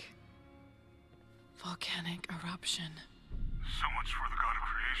earthquake. Volcanic eruption. So much for the god of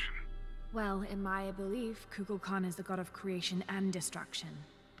creation. Well, in Maya belief, KUKULKAN is the god of creation and destruction.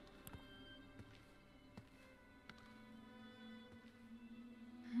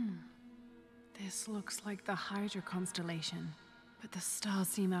 This looks like the Hydra constellation, but the stars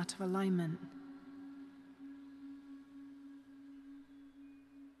seem out of alignment.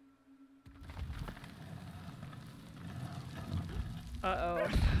 Uh-oh.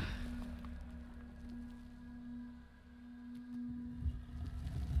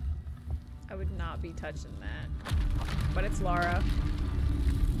 I would not be touching that. But it's Lara.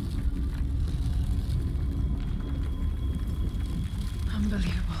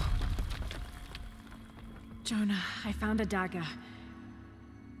 Unbelievable. Jonah, I found a dagger.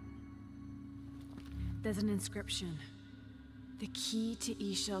 There's an inscription. The key to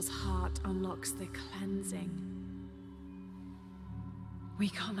Ishel's heart unlocks the cleansing. We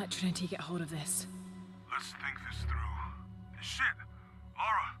can't let Trinity get hold of this. Let's think this through. Shit!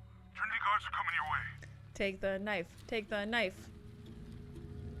 Lara, Trinity guards are coming your way. Take the knife. Take the knife.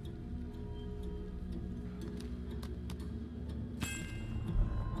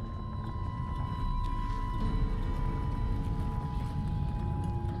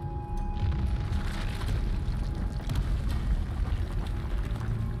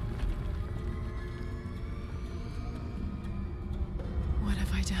 What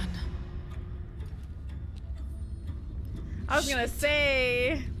have I done? I was gonna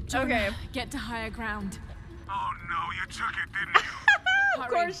say. Jonah, Okay. get to higher ground. Oh no, you took it, didn't you? Of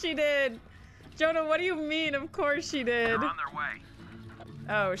course she did. Jonah, what do you mean? Of course she did. They're on their way.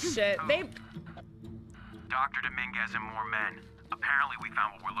 Oh shit. They. Dr. Dominguez and more men. Apparently we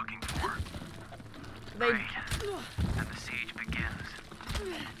found what we're looking for. They. Right. And the siege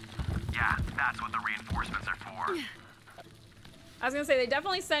begins. Yeah, that's what the reinforcements are for. I was gonna say they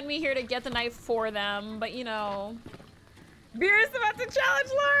definitely sent me here to get the knife for them, but you know. Beerus about to challenge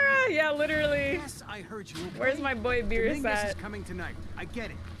Lara! Yeah, literally. Yes, I heard you. Okay? Where's my boy Beerus Dominguez at? is coming tonight. I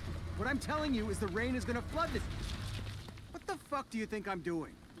get it. What I'm telling you is the rain is gonna flood this. What the fuck do you think I'm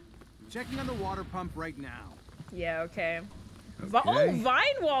doing? Checking on the water pump right now. Yeah, okay. Okay. Oh, vine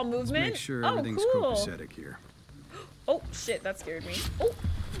wall movement. Let's make sure oh, everything's cool. copacetic here. Oh shit, that scared me. Oh.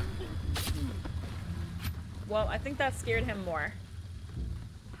 Well, I think that scared him more.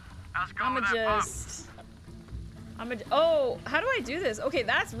 How's it going I'ma with that pump? just. Oh, how do I do this? Okay,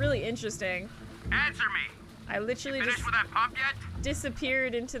 that's really interesting. Answer me. I literally Finished just with that pump yet?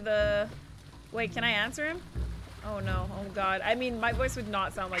 disappeared into the. Wait, can I answer him? Oh no, oh god. I mean, my voice would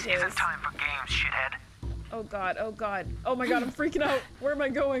not sound like his. Isn't time for games, shithead. Oh god, oh god. Oh my god, I'm freaking out. Where am I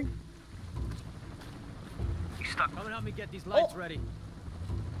going? You stuck. Come and help me get these lights ready.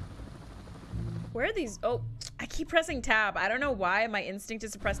 Where are these? Oh, I keep pressing tab. I don't know why. My instinct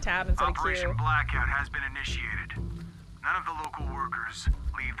is to press tab instead of Q. Operation Blackout has been initiated. None of the local workers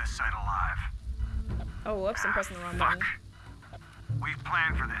leave the site alive. Oh, whoops, I'm pressing the wrong Fuck. button. We've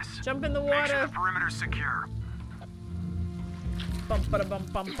planned for this. Jump in the Make sure water. the perimeter's secure. Bum, bada, bum,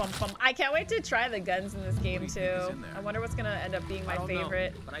 bum, bum, bum. I can't wait to try the guns in this game do you think is too. in there? I wonder what's gonna end up being my I don't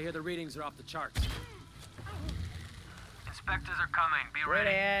favorite. know, but I hear the readings are off the charts. Inspectors are coming. Be Where ready.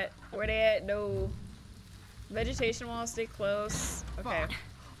 they at? Where they at? No. Vegetation wall, stay close. Okay.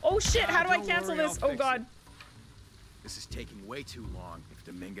 Oh shit, how do I Don't cancel worry, this? I'll Oh fix god. This is taking way too long. If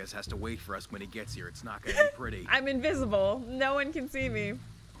Dominguez has to wait for us when he gets here, it's not gonna be pretty. I'm invisible. No one can see me.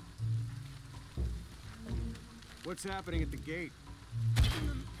 What's happening at the gate?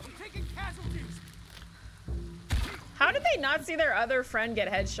 Taking casualties. How did they not see their other friend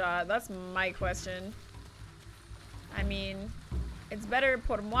get headshot? That's my question. I mean, it's better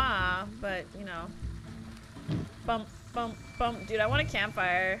pour moi, but you know. Bump, bump, bump. Dude, I want a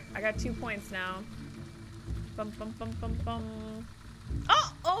campfire. I got 2 points now. Bump, bump, bump, bump, bump.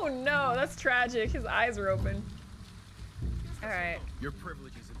 Oh! Oh no, that's tragic. His eyes were open. Alright. Your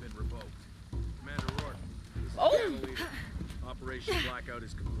privileges have been revoked. Commander Rourke, this is Oh! Channel Leader. Operation Blackout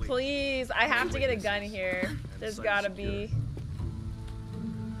is complete. Please, I have to get a gun here. There's site gotta secure. be.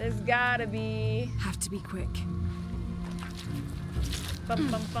 There's gotta be. Have to be quick. Bum,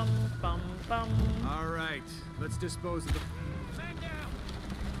 bum, bum, bum, bum. All right, let's dispose of the.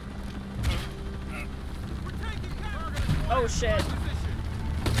 Oh shit.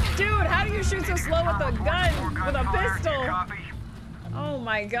 Dude, how do you shoot so slow with a gun? With a pistol? Oh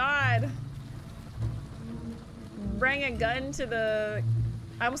my god. Bring a gun to the...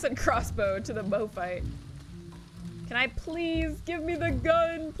 I almost said crossbow to the bow fight. Can I please give me the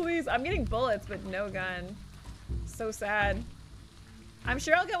gun, please? I'm getting bullets, but no gun. So sad. I'm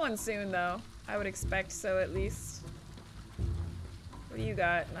sure I'll get one soon, though. I would expect so, at least. What do you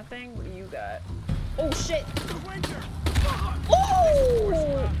got? Nothing? What do you got? Oh, shit!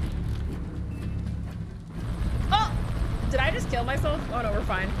 Oh! Oh! Did I just kill myself? Oh, no, we're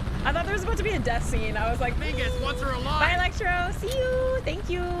fine. I thought there was about to be a death scene. I was like, Mingus wants her alive. bye, Electro. See you. Thank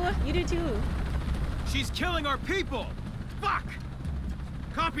you. You do, too. She's killing our people. Fuck.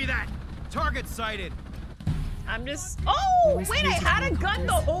 Copy that. Target sighted. I'm just... Oh! Always Wait, I use the had a gun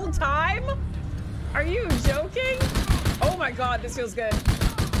the helicopters. whole time? Are you joking? Oh my god, this feels good.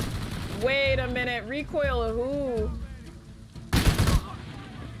 Wait a minute. Recoil who?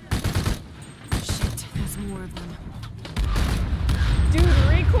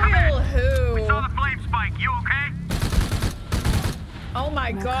 Who? We saw the flame spike. You okay? Oh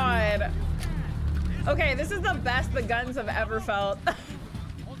my god. Okay, this is the best the guns have ever felt.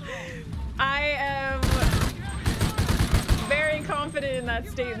 I am very confident in that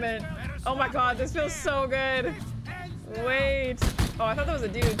statement. Oh my god, this feels so good. Wait. Oh, I thought that was a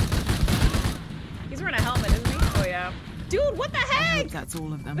dude. He's wearing a helmet, isn't he? Oh yeah. Dude, what the heck? That's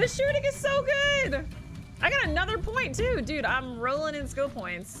all of them. The shooting is so good. I got another point too. Dude, I'm rolling in skill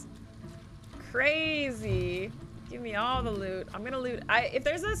points. Crazy. Give me all the loot. I'm gonna loot. If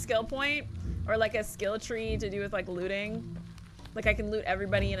there's a skill point or like a skill tree to do with like looting, like I can loot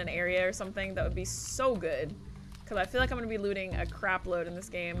everybody in an area or something, that would be so good. Cause I feel like I'm gonna be looting a crap load in this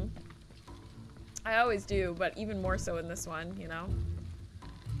game. I always do, but even more so in this one, you know?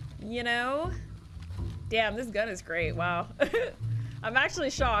 You know? Damn, this gun is great, wow. I'm actually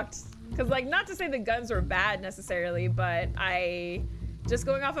shocked. Cause like, not to say the guns were bad necessarily, but just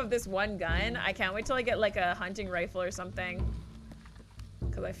going off of this one gun, I can't wait till I get like a hunting rifle or something.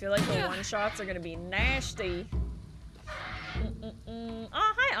 Cause I feel like the one shots are gonna be nasty. Oh,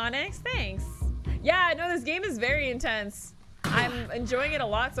 hi Onyx, thanks. Yeah, no, this game is very intense. I'm enjoying it a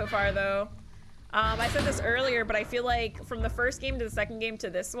lot so far though. I said this earlier, but I feel like from the first game to the second game to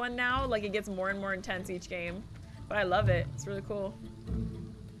this one now, like it gets more and more intense each game. But I love it, it's really cool.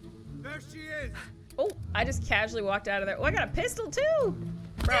 There she is. Oh, I just casually walked out of there. Oh, I got a pistol too!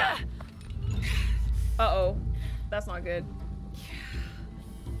 Bruh. Uh-oh, that's not good.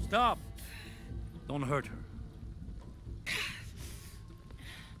 Stop! Don't hurt her.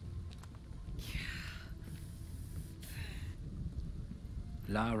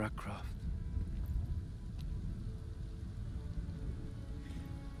 Lara Croft.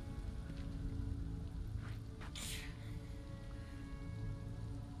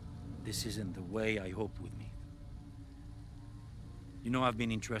 This isn't the way I hoped we'd meet. You know I've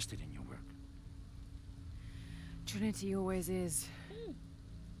been interested in your work. Trinity always is.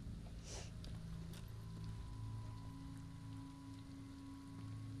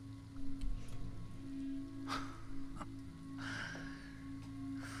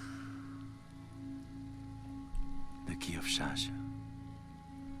 The key of Shasha.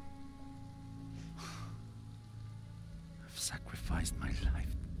 I've sacrificed my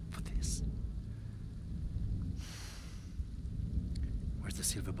life for this. Where's the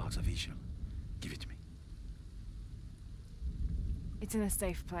silver box of Ishel? Give it to me. It's in a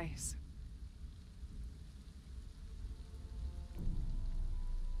safe place.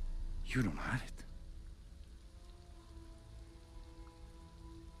 You don't have it.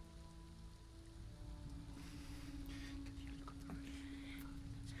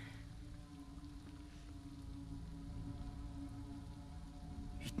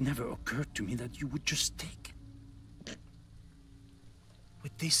 It never occurred to me that you would just take.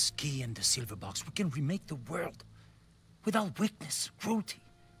 With this key and the silver box, we can remake the world. Without weakness, cruelty.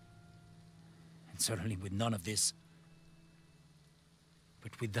 And certainly with none of this.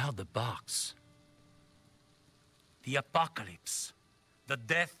 But without the box. The apocalypse. The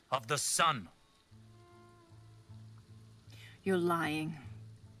death of the sun. You're lying.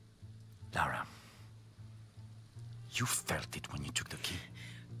 Lara. You felt it when you took the key.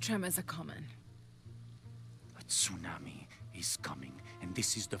 Tremors are common. A tsunami is coming, and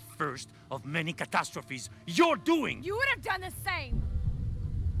this is the first of many catastrophes you're doing! You would have done the same!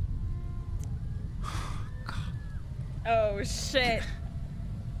 Oh, shit.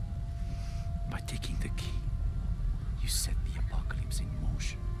 By taking the key, you set the apocalypse in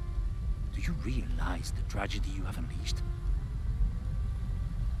motion. Do you realize the tragedy you have unleashed?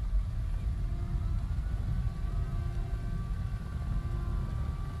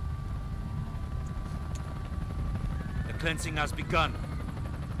 The cleansing has begun.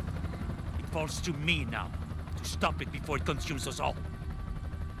 It falls to me now to stop it before it consumes us all.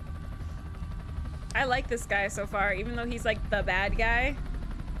 I like this guy so far, even though he's like the bad guy.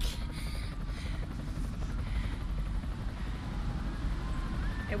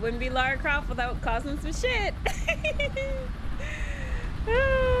 It wouldn't be Lara Croft without causing some shit.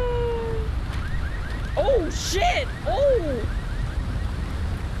 Oh shit! Oh!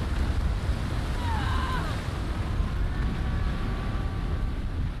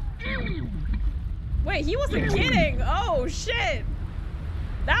 Wait, he wasn't kidding! Oh shit!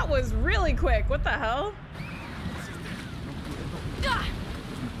 That was really quick. What the hell?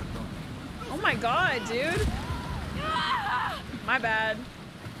 Oh my god, dude. My bad.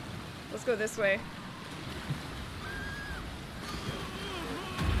 Let's go this way.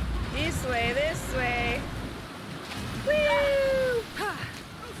 This way, this way. Woo!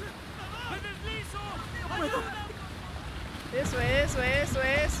 This way, this way, this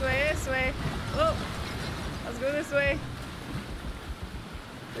way, this way, this go this way.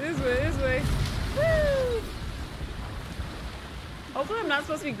 This way, this way. Woo! Hopefully I'm not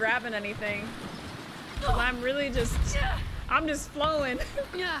supposed to be grabbing anything. I'm really just, I'm just flowing.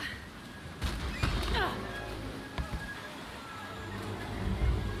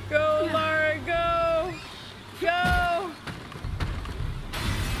 Go, Lara, go! Go!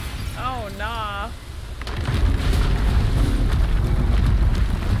 Oh, nah.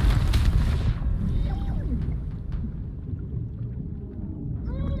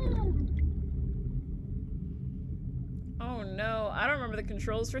 Oh no, I don't remember the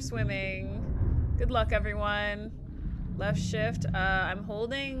controls for swimming. Good luck, everyone. Left shift. I'm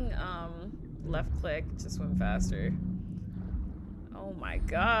holding left click to swim faster. Oh my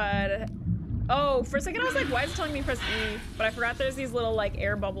god. Oh, for a second I was like, why is it telling me press E? But I forgot there's these little like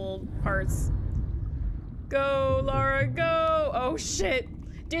air bubble parts. Go, Lara, go! Oh shit.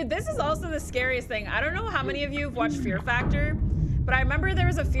 Dude, this is also the scariest thing. I don't know how many of you have watched Fear Factor, but I remember there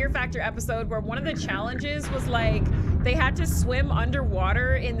was a Fear Factor episode where one of the challenges was like, they had to swim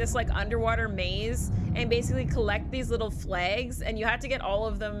underwater in this like underwater maze and basically collect these little flags, and you had to get all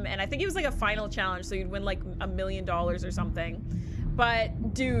of them, and I think it was like a final challenge, so you'd win like $1 million or something.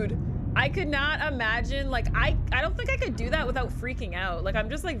 But dude, I could not imagine, like I don't think I could do that without freaking out. Like I'm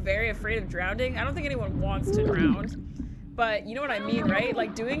just like very afraid of drowning. I don't think anyone wants to drown. But you know what I mean, right?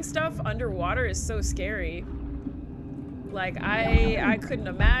 Like doing stuff underwater is so scary. Like I couldn't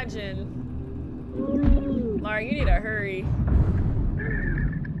imagine. Lara, you need to hurry.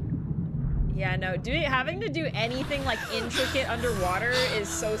 Yeah, no, having to do anything like intricate underwater is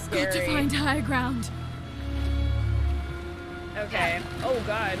so scary. Got to find higher ground. Okay. Oh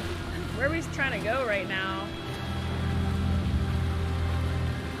god. Where are we trying to go right now?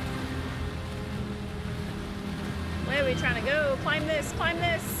 Where are we trying to go? Climb this, climb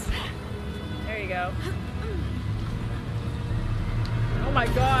this. There you go. Oh my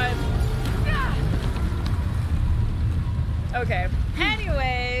god. Okay.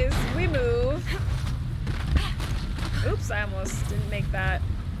 Anyways, we move. Oops, I almost didn't make that.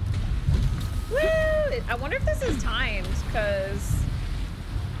 Woo! I wonder if this is timed, because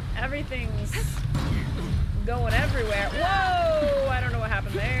everything's going everywhere. Whoa! I don't know what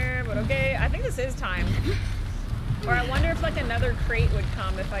happened there, but okay. I think this is timed. Or I wonder if like another crate would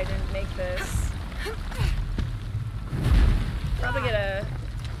come if I didn't make this. Probably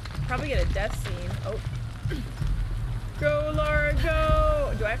get a death scene. Oh. Go, Lara,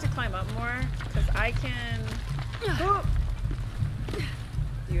 go! Do I have to climb up more? Because I can... Oh.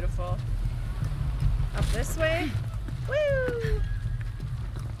 Beautiful. Up this way? Woo!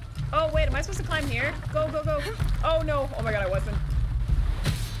 Oh, wait, am I supposed to climb here? Go, go, go. Oh, no. Oh my god, I wasn't.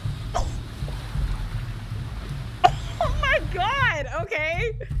 Oh my god!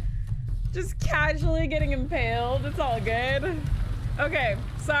 Okay. Just casually getting impaled. It's all good. Okay,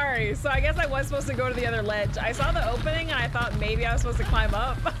 sorry. So I guess I was supposed to go to the other ledge. I saw the opening and I thought maybe I was supposed to climb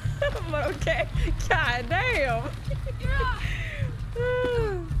up. But okay. God damn.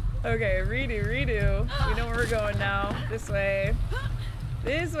 Okay, redo. We know where we're going now. This way.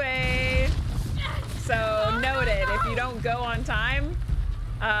 This way. So noted, if you don't go on time,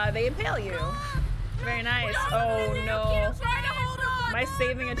 they impale you. Very nice. Oh no. Am I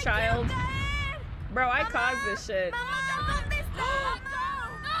saving a child? Bro, I caused this shit.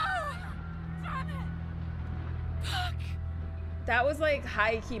 That was like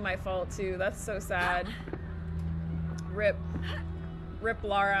high-key my fault too. That's so sad. Rip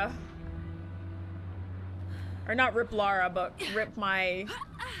Lara. Or not rip Lara, but rip my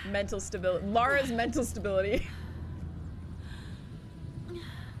mental stability. Lara's mental stability.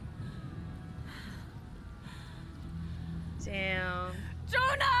 Damn.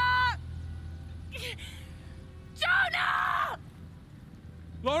 Jonah! Jonah!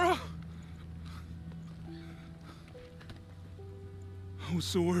 Lara? I was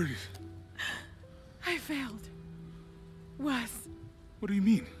so worried. I failed. Worse. What do you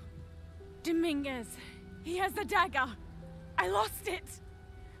mean? Dominguez. He has the dagger. I lost it.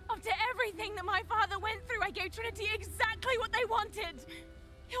 After everything that my father went through, I gave Trinity exactly what they wanted.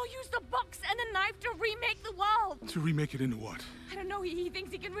 He'll use the box and a knife to remake the world. To remake it into what? I don't know. He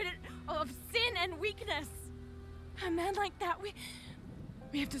thinks he can rid it of sin and weakness. A man like that,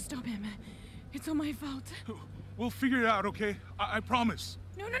 we have to stop him. It's all my fault. We'll figure it out, okay? I promise.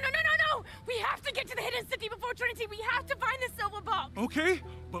 No. We have to get to the hidden city before Trinity. We have to find the silver box. Okay,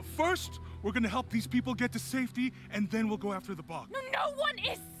 but first, we're gonna help these people get to safety, and then we'll go after the box. No one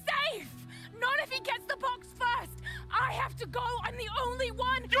is safe! Not if he gets the box first! I have to go! I'm the only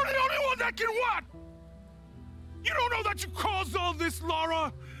one! You're the only one that can what? You don't know that you caused all this,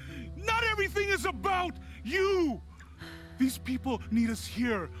 Lara! Not everything is about You! These people need us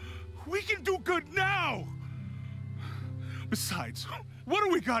here. We can do good now! Besides, what do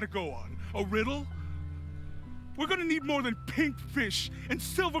we gotta go on? A riddle? We're gonna need more than pink fish and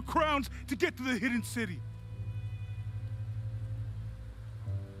silver crowns to get to the hidden city.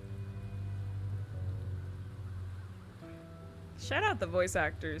 Shout out the voice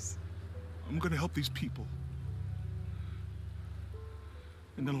actors. I'm gonna help these people.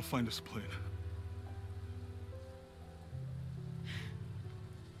 And then I'll find us a plane.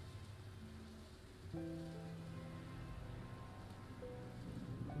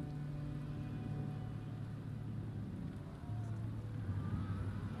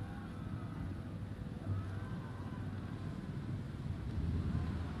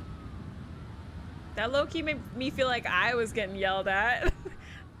 That low-key made me feel like I was getting yelled at.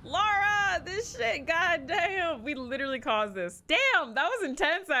 Laura, this shit, goddamn. We literally caused this. Damn, that was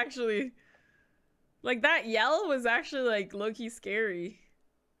intense, actually. Like, that yell was actually, like, low-key scary.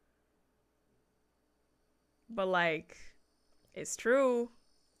 But, like, it's true.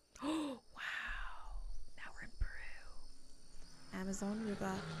 Oh, wow. Now we're in Peru. Amazon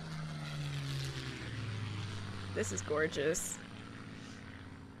River. This is gorgeous.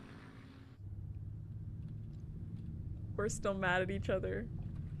 We're still mad at each other.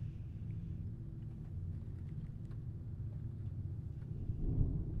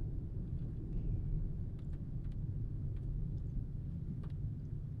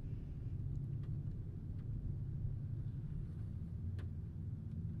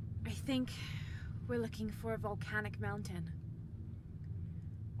 I think we're looking for a volcanic mountain.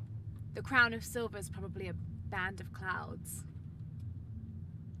 The crown of silver is probably a band of clouds.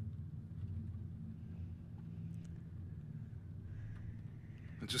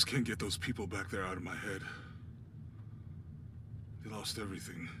 I just can't get those people back there out of my head. They lost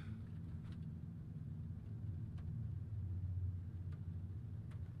everything.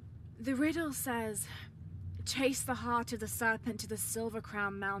 The riddle says, chase the heart of the serpent to the Silver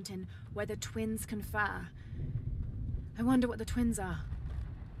Crown Mountain where the twins confer. I wonder what the twins are.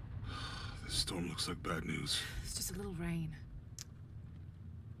 This storm looks like bad news. It's just a little rain.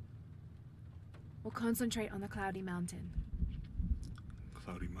 We'll concentrate on the Cloudy Mountain.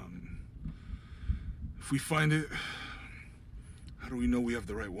 Cloudy Mountain. If we find it, how do we know we have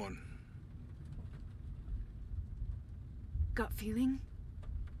the right one? Gut feeling?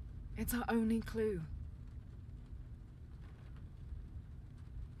 It's our only clue.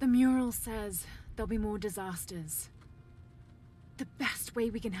 The mural says there'll be more disasters. The best way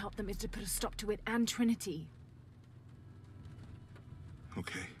we can help them is to put a stop to it and Trinity.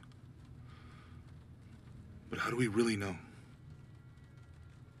 Okay. But how do we really know?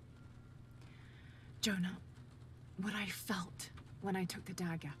 Jonah, what I felt when I took the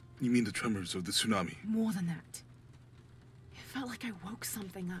dagger. You mean the tremors of the tsunami? More than that. It felt like I woke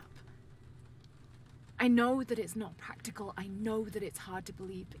something up. I know that it's not practical. I know that it's hard to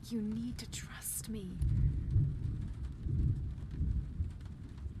believe, but you need to trust me.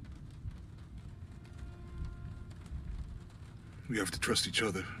 We have to trust each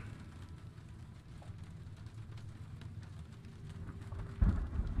other.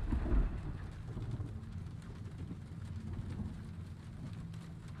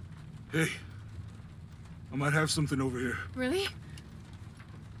 Hey, I might have something over here. Really?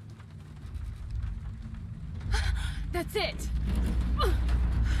 That's it! I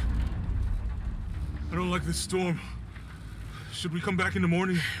don't like this storm. Should we come back in the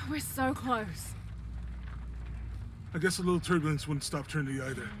morning? We're so close. I guess a little turbulence wouldn't stop Trinity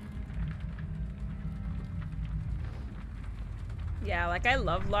either. Yeah, like I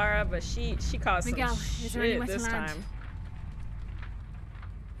love Lara, but she caused Miguel, some is there anywhere shit to this land? time.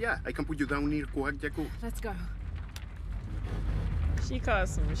 Yeah, I can put you down near Coajaco. Let's go. She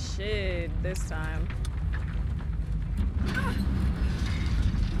caused some shit this time.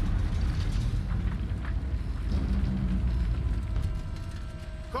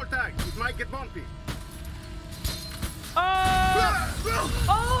 Contact, it might get bumpy. Oh!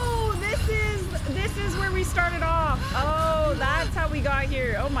 Oh, this is where we started off. Oh, that's how we got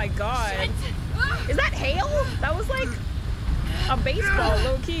here. Oh my god. Shit. Is that hail? That was like a baseball,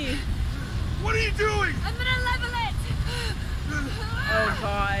 low key. What are you doing? I'm gonna level it! Oh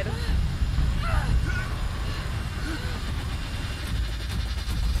god.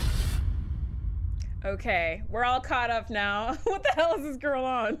 Okay, we're all caught up now. What the hell is this girl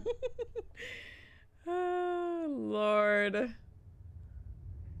on? Oh, Lord.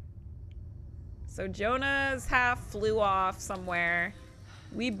 So Jonah's half flew off somewhere.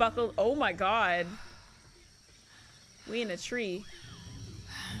 We buckled. Oh my god. We in a tree.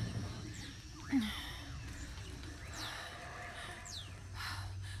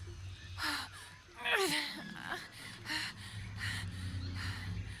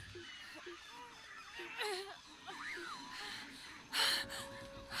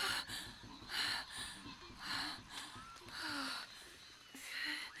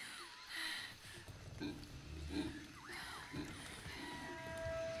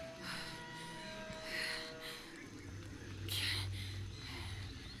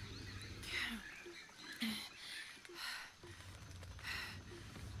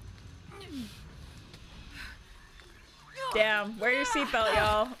 Damn, wear your seatbelt,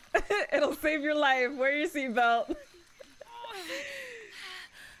 y'all. It'll save your life. Wear your seatbelt.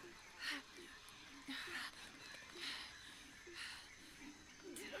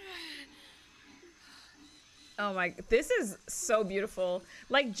 Oh my, this is so beautiful.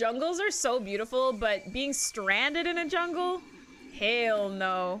 Like, jungles are so beautiful, but being stranded in a jungle? Hell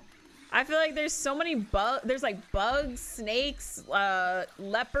no. I feel like there's so many there's like bugs, snakes,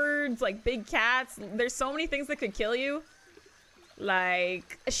 leopards, like big cats. There's so many things that could kill you.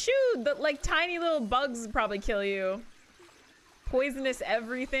 Like, shoot, like tiny little bugs would probably kill you. Poisonous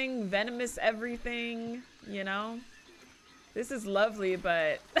everything, venomous everything, you know? This is lovely,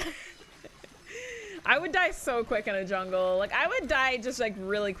 but I would die so quick in a jungle. Like, I would die just like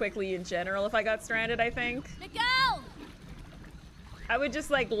really quickly in general if I got stranded, I think. Miguel! I would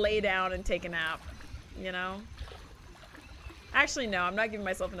just like lay down and take a nap, you know? Actually, no, I'm not giving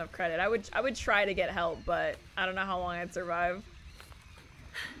myself enough credit. I would try to get help, but I don't know how long I'd survive.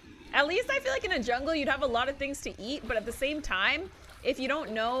 At least I feel like in a jungle you'd have a lot of things to eat, but at the same time, if you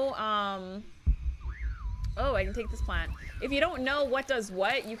don't know, oh, I can take this plant. If you don't know what does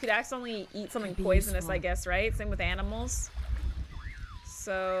what, you could accidentally eat something poisonous, I guess, right? Same with animals.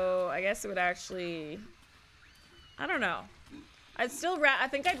 So I guess it would actually, I don't know. I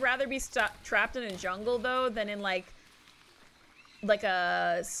think I'd rather be trapped in a jungle though than in like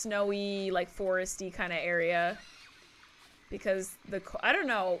a snowy, like foresty kind of area. Because I don't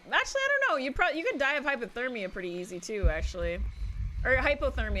know. Actually, I don't know. You could die of hypothermia pretty easy too, actually. Or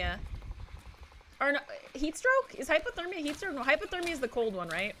hypothermia. Or no, heat stroke? Is hypothermia heat stroke? No, hypothermia is the cold one,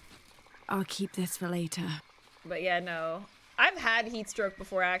 right? I'll keep this for later. But yeah, no. I've had heat stroke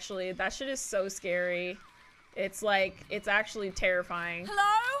before, actually. That shit is so scary. It's like, it's actually terrifying.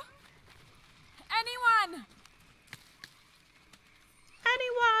 Hello? Anyone?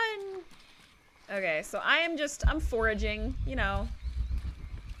 Anyone? Okay, so I'm foraging, you know.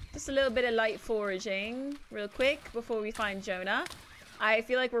 Just a little bit of light foraging real quick before we find Jonah. I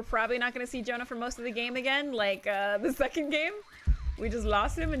feel like we're probably not going to see Jonah for most of the game again, like the second game. We just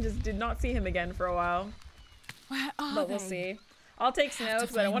lost him and just did not see him again for a while. Where are But we'll see. I'll take snow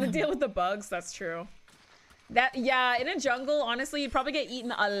because I don't want to deal with the bugs, that's true. Yeah, in a jungle, honestly, you'd probably get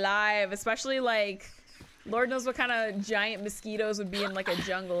eaten alive, especially like, Lord knows what kind of giant mosquitoes would be in like a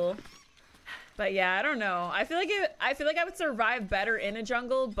jungle. But yeah, I don't know. I feel like I would survive better in a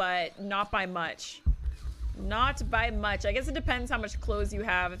jungle, but not by much. Not by much. I guess it depends how much clothes you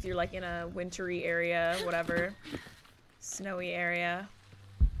have if you're like in a wintry area, whatever. Snowy area.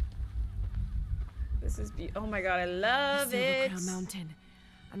 This is oh my god, I love it. Silver Crown Mountain.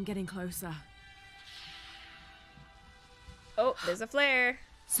 I'm getting closer. Oh, there's a flare.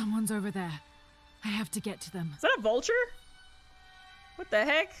 Someone's over there. I have to get to them. Is that a vulture? What the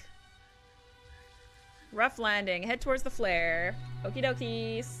heck? Rough landing. Head towards the flare. Okie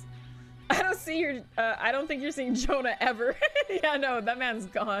dokies. I don't think you're seeing Jonah ever. Yeah, no, that man's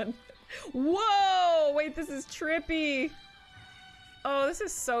gone. Whoa! Wait, this is trippy. Oh, this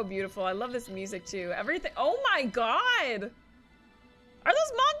is so beautiful. I love this music too. Everything. Oh my god! Are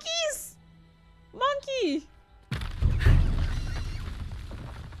those monkeys? Monkey!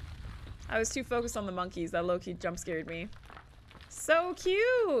 I was too focused on the monkeys. That low-key jump scared me. So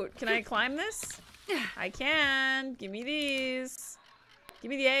cute! Can I climb this? I can. Give me these. Give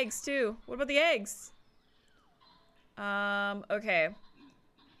me the eggs too. What about the eggs? Okay.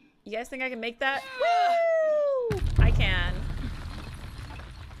 You guys think I can make that? Woo! I can.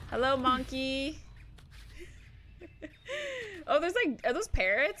 Hello, monkey. Oh, there's like, are those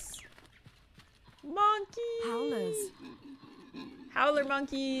parrots? Monkeys. Howlers. Howler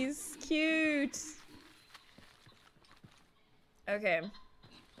monkeys. Cute. Okay.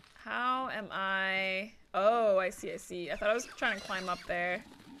 How am I? Oh, I see. I thought I was trying to climb up there.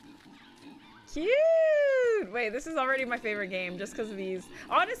 Cute! Wait, this is already my favorite game just because of these.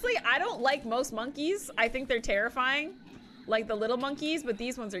 Honestly, I don't like most monkeys. I think they're terrifying. Like the little monkeys, but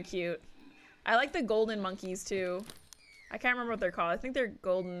these ones are cute. I like the golden monkeys too. I can't remember what they're called. I think they're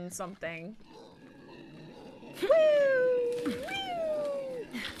golden something. Woo! Woo!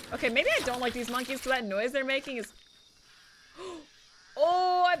 Okay, maybe I don't like these monkeys because that noise they're making is...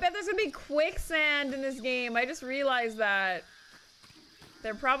 Oh, I bet there's gonna be quicksand in this game. I just realized that.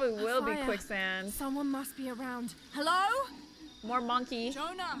 There probably will be quicksand. Someone must be around. Hello? More monkey.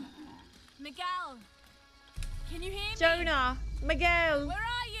 Jonah! Miguel! Can you hear me? Jonah! Miguel! Where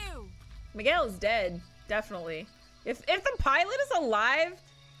are you? Miguel is dead. Definitely. If the pilot is alive,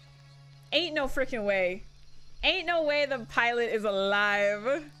 ain't no freaking way. Ain't no way the pilot is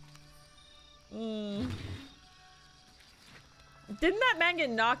alive. Didn't that man get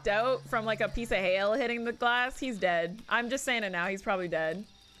knocked out from like a piece of hail hitting the glass? He's dead. I'm just saying it now. He's probably dead.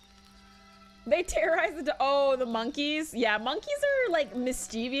 They terrorize the oh, the monkeys. Yeah, monkeys are like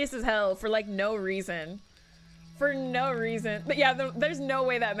mischievous as hell for like no reason. For no reason. But yeah, there's no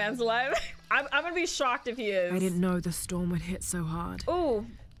way that man's alive. I'm gonna be shocked if he is. I didn't know the storm would hit so hard. Ooh.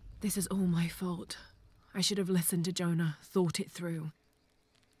 This is all my fault. I should have listened to Jonah, thought it through.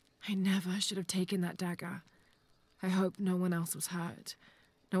 I never should have taken that dagger. I hope no one else was hurt.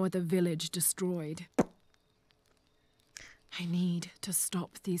 No other village destroyed. I need to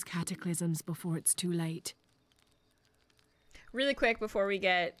stop these cataclysms before it's too late. Really quick before we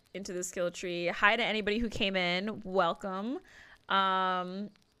get into the skill tree, hi to anybody who came in. Welcome.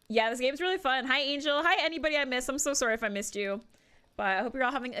 Yeah, this game's really fun. Hi, Angel. Hi, anybody I missed. I'm so sorry if I missed you. But I hope you're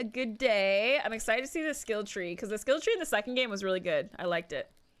all having a good day. I'm excited to see the skill tree because the skill tree in the second game was really good. I liked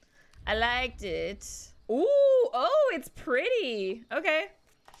it. I liked it. Ooh, oh, it's pretty. Okay.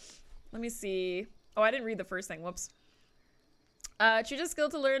 Let me see. Oh, I didn't read the first thing. Whoops. Choose a skill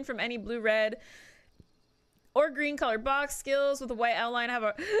to learn from any blue, red, or green colored box. Skills with a white outline have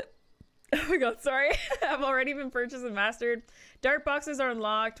a... Oh my god, sorry. Have already been purchased and mastered. Dark boxes are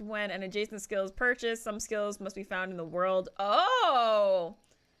unlocked when an adjacent skill is purchased. Some skills must be found in the world. Oh!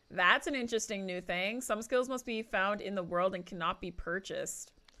 That's an interesting new thing. Some skills must be found in the world and cannot be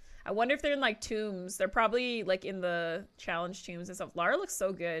purchased. I wonder if they're in like tombs. They're probably like in the challenge tombs and stuff. Lara looks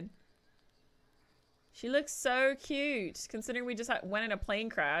so good. She looks so cute, considering we just went in a plane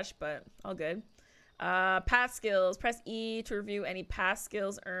crash, but all good. Past skills. Press E to review any past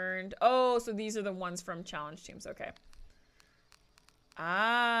skills earned. Oh, so these are the ones from challenge teams. Okay.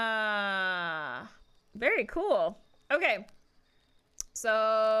 Ah, very cool. Okay.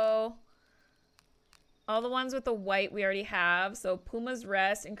 So all the ones with the white we already have. So Puma's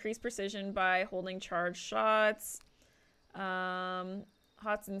Rest, increase precision by holding charged shots.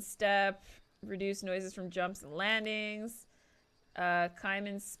 Hudson Step, reduce noises from jumps and landings.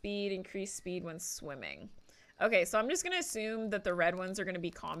 Kaiman's Speed, increase speed when swimming. Okay, so I'm just gonna assume that the red ones are gonna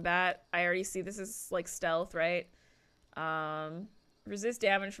be combat. I already see this is like stealth, right? Resist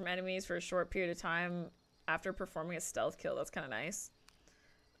damage from enemies for a short period of time after performing a stealth kill. That's kind of nice.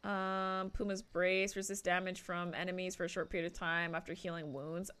 Puma's Brace, resist damage from enemies for a short period of time after healing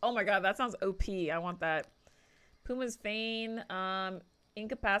wounds. Oh my god, that sounds OP. I want that. Puma's Feign,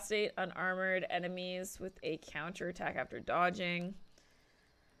 incapacitate unarmored enemies with a counterattack after dodging.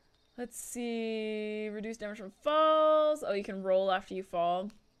 Let's see. Reduce damage from falls. Oh, you can roll after you fall.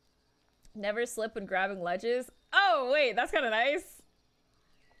 Never slip when grabbing ledges. Oh, wait, that's kind of nice.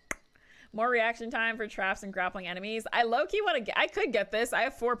 More reaction time for traps and grappling enemies. I low-key want to get... I could get this. I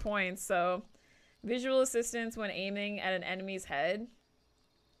have 4 points, so... Visual assistance when aiming at an enemy's head.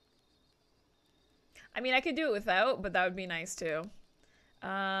 I mean, I could do it without, but that would be nice, too.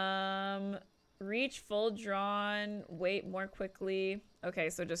 Reach full drawn, wait more quickly. Okay,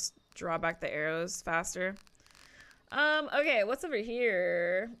 so just draw back the arrows faster. Okay, what's over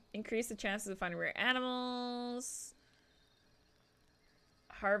here? Increase the chances of finding rare animals.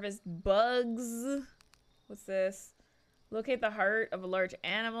 Harvest bugs. What's this? Locate the heart of a large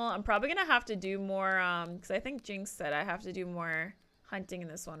animal. I'm probably gonna have to do more, because I think Jinx said I have to do more hunting in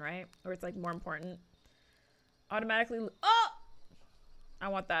this one, right? Or it's like more important. Automatically, oh! I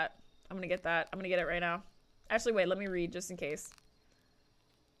want that. I'm gonna get that. I'm gonna get it right now. Actually, wait, let me read just in case.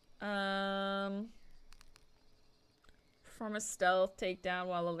 Perform a stealth takedown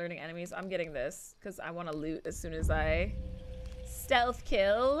while alerting enemies. I'm getting this because I want to loot as soon as I stealth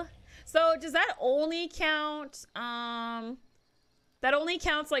kill. So does that only count? That only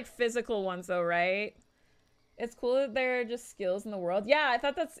counts like physical ones though, right? It's cool that they're just skills in the world. Yeah, I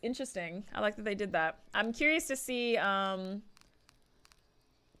thought that's interesting. I like that they did that. I'm curious to see,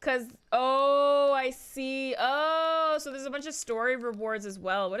 cause, oh, I see. Oh, so there's a bunch of story rewards as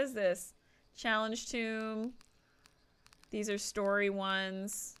well. What is this? Challenge tomb. These are story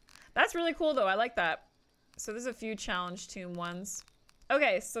ones. That's really cool though. I like that. So there's a few challenge tomb ones.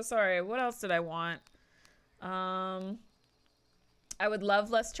 Okay, so sorry. What else did I want? I would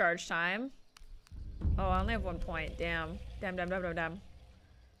love less charge time. Oh, I only have 1 point. Damn. Damn.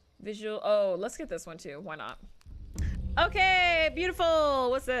 Visual. Oh, let's get this one too. Why not? Okay,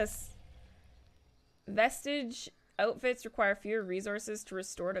 beautiful. What's this? Vestige outfits require fewer resources to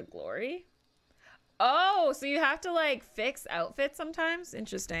restore to glory. Oh, so you have to like fix outfits sometimes?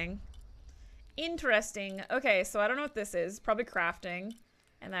 Interesting. Interesting. Okay, so I don't know what this is. Probably crafting.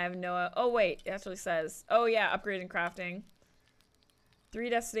 And I have no... Oh, wait. It actually says... Oh, yeah. Upgrading crafting. 3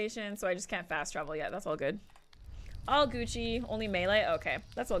 destinations, so I just can't fast travel yet. That's all good. All Gucci. Only melee? Okay.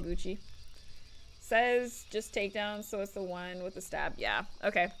 That's all Gucci. says just takedown, so it's the one with the stab. Yeah.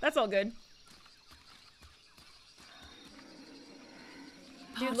 Okay, that's all good.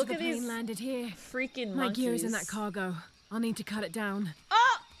 Dude, look at these landed here. freaking monkeys. My gear's in that cargo. I'll need to cut it down.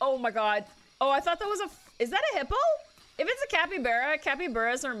 Oh! Oh my god. Oh, I thought that was a... Is that a hippo? If it's a capybara,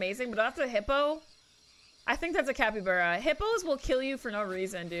 capybaras are amazing, but that's a hippo? I think that's a capybara. Hippos will kill you for no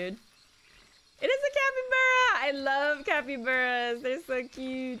reason, dude. It is a capybara! I love capybaras. They're so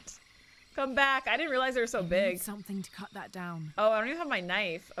cute. Come back. I didn't realize they were so big. Need something to cut that down. Oh, I don't even have my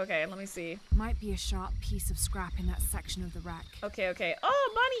knife. Okay, let me see. Might be a sharp piece of scrap in that section of the wreck. Okay, okay.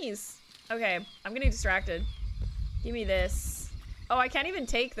 Oh, bunnies! Okay, I'm getting distracted. Give me this. Oh, I can't even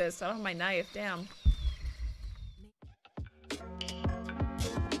take this. I don't have my knife. Damn.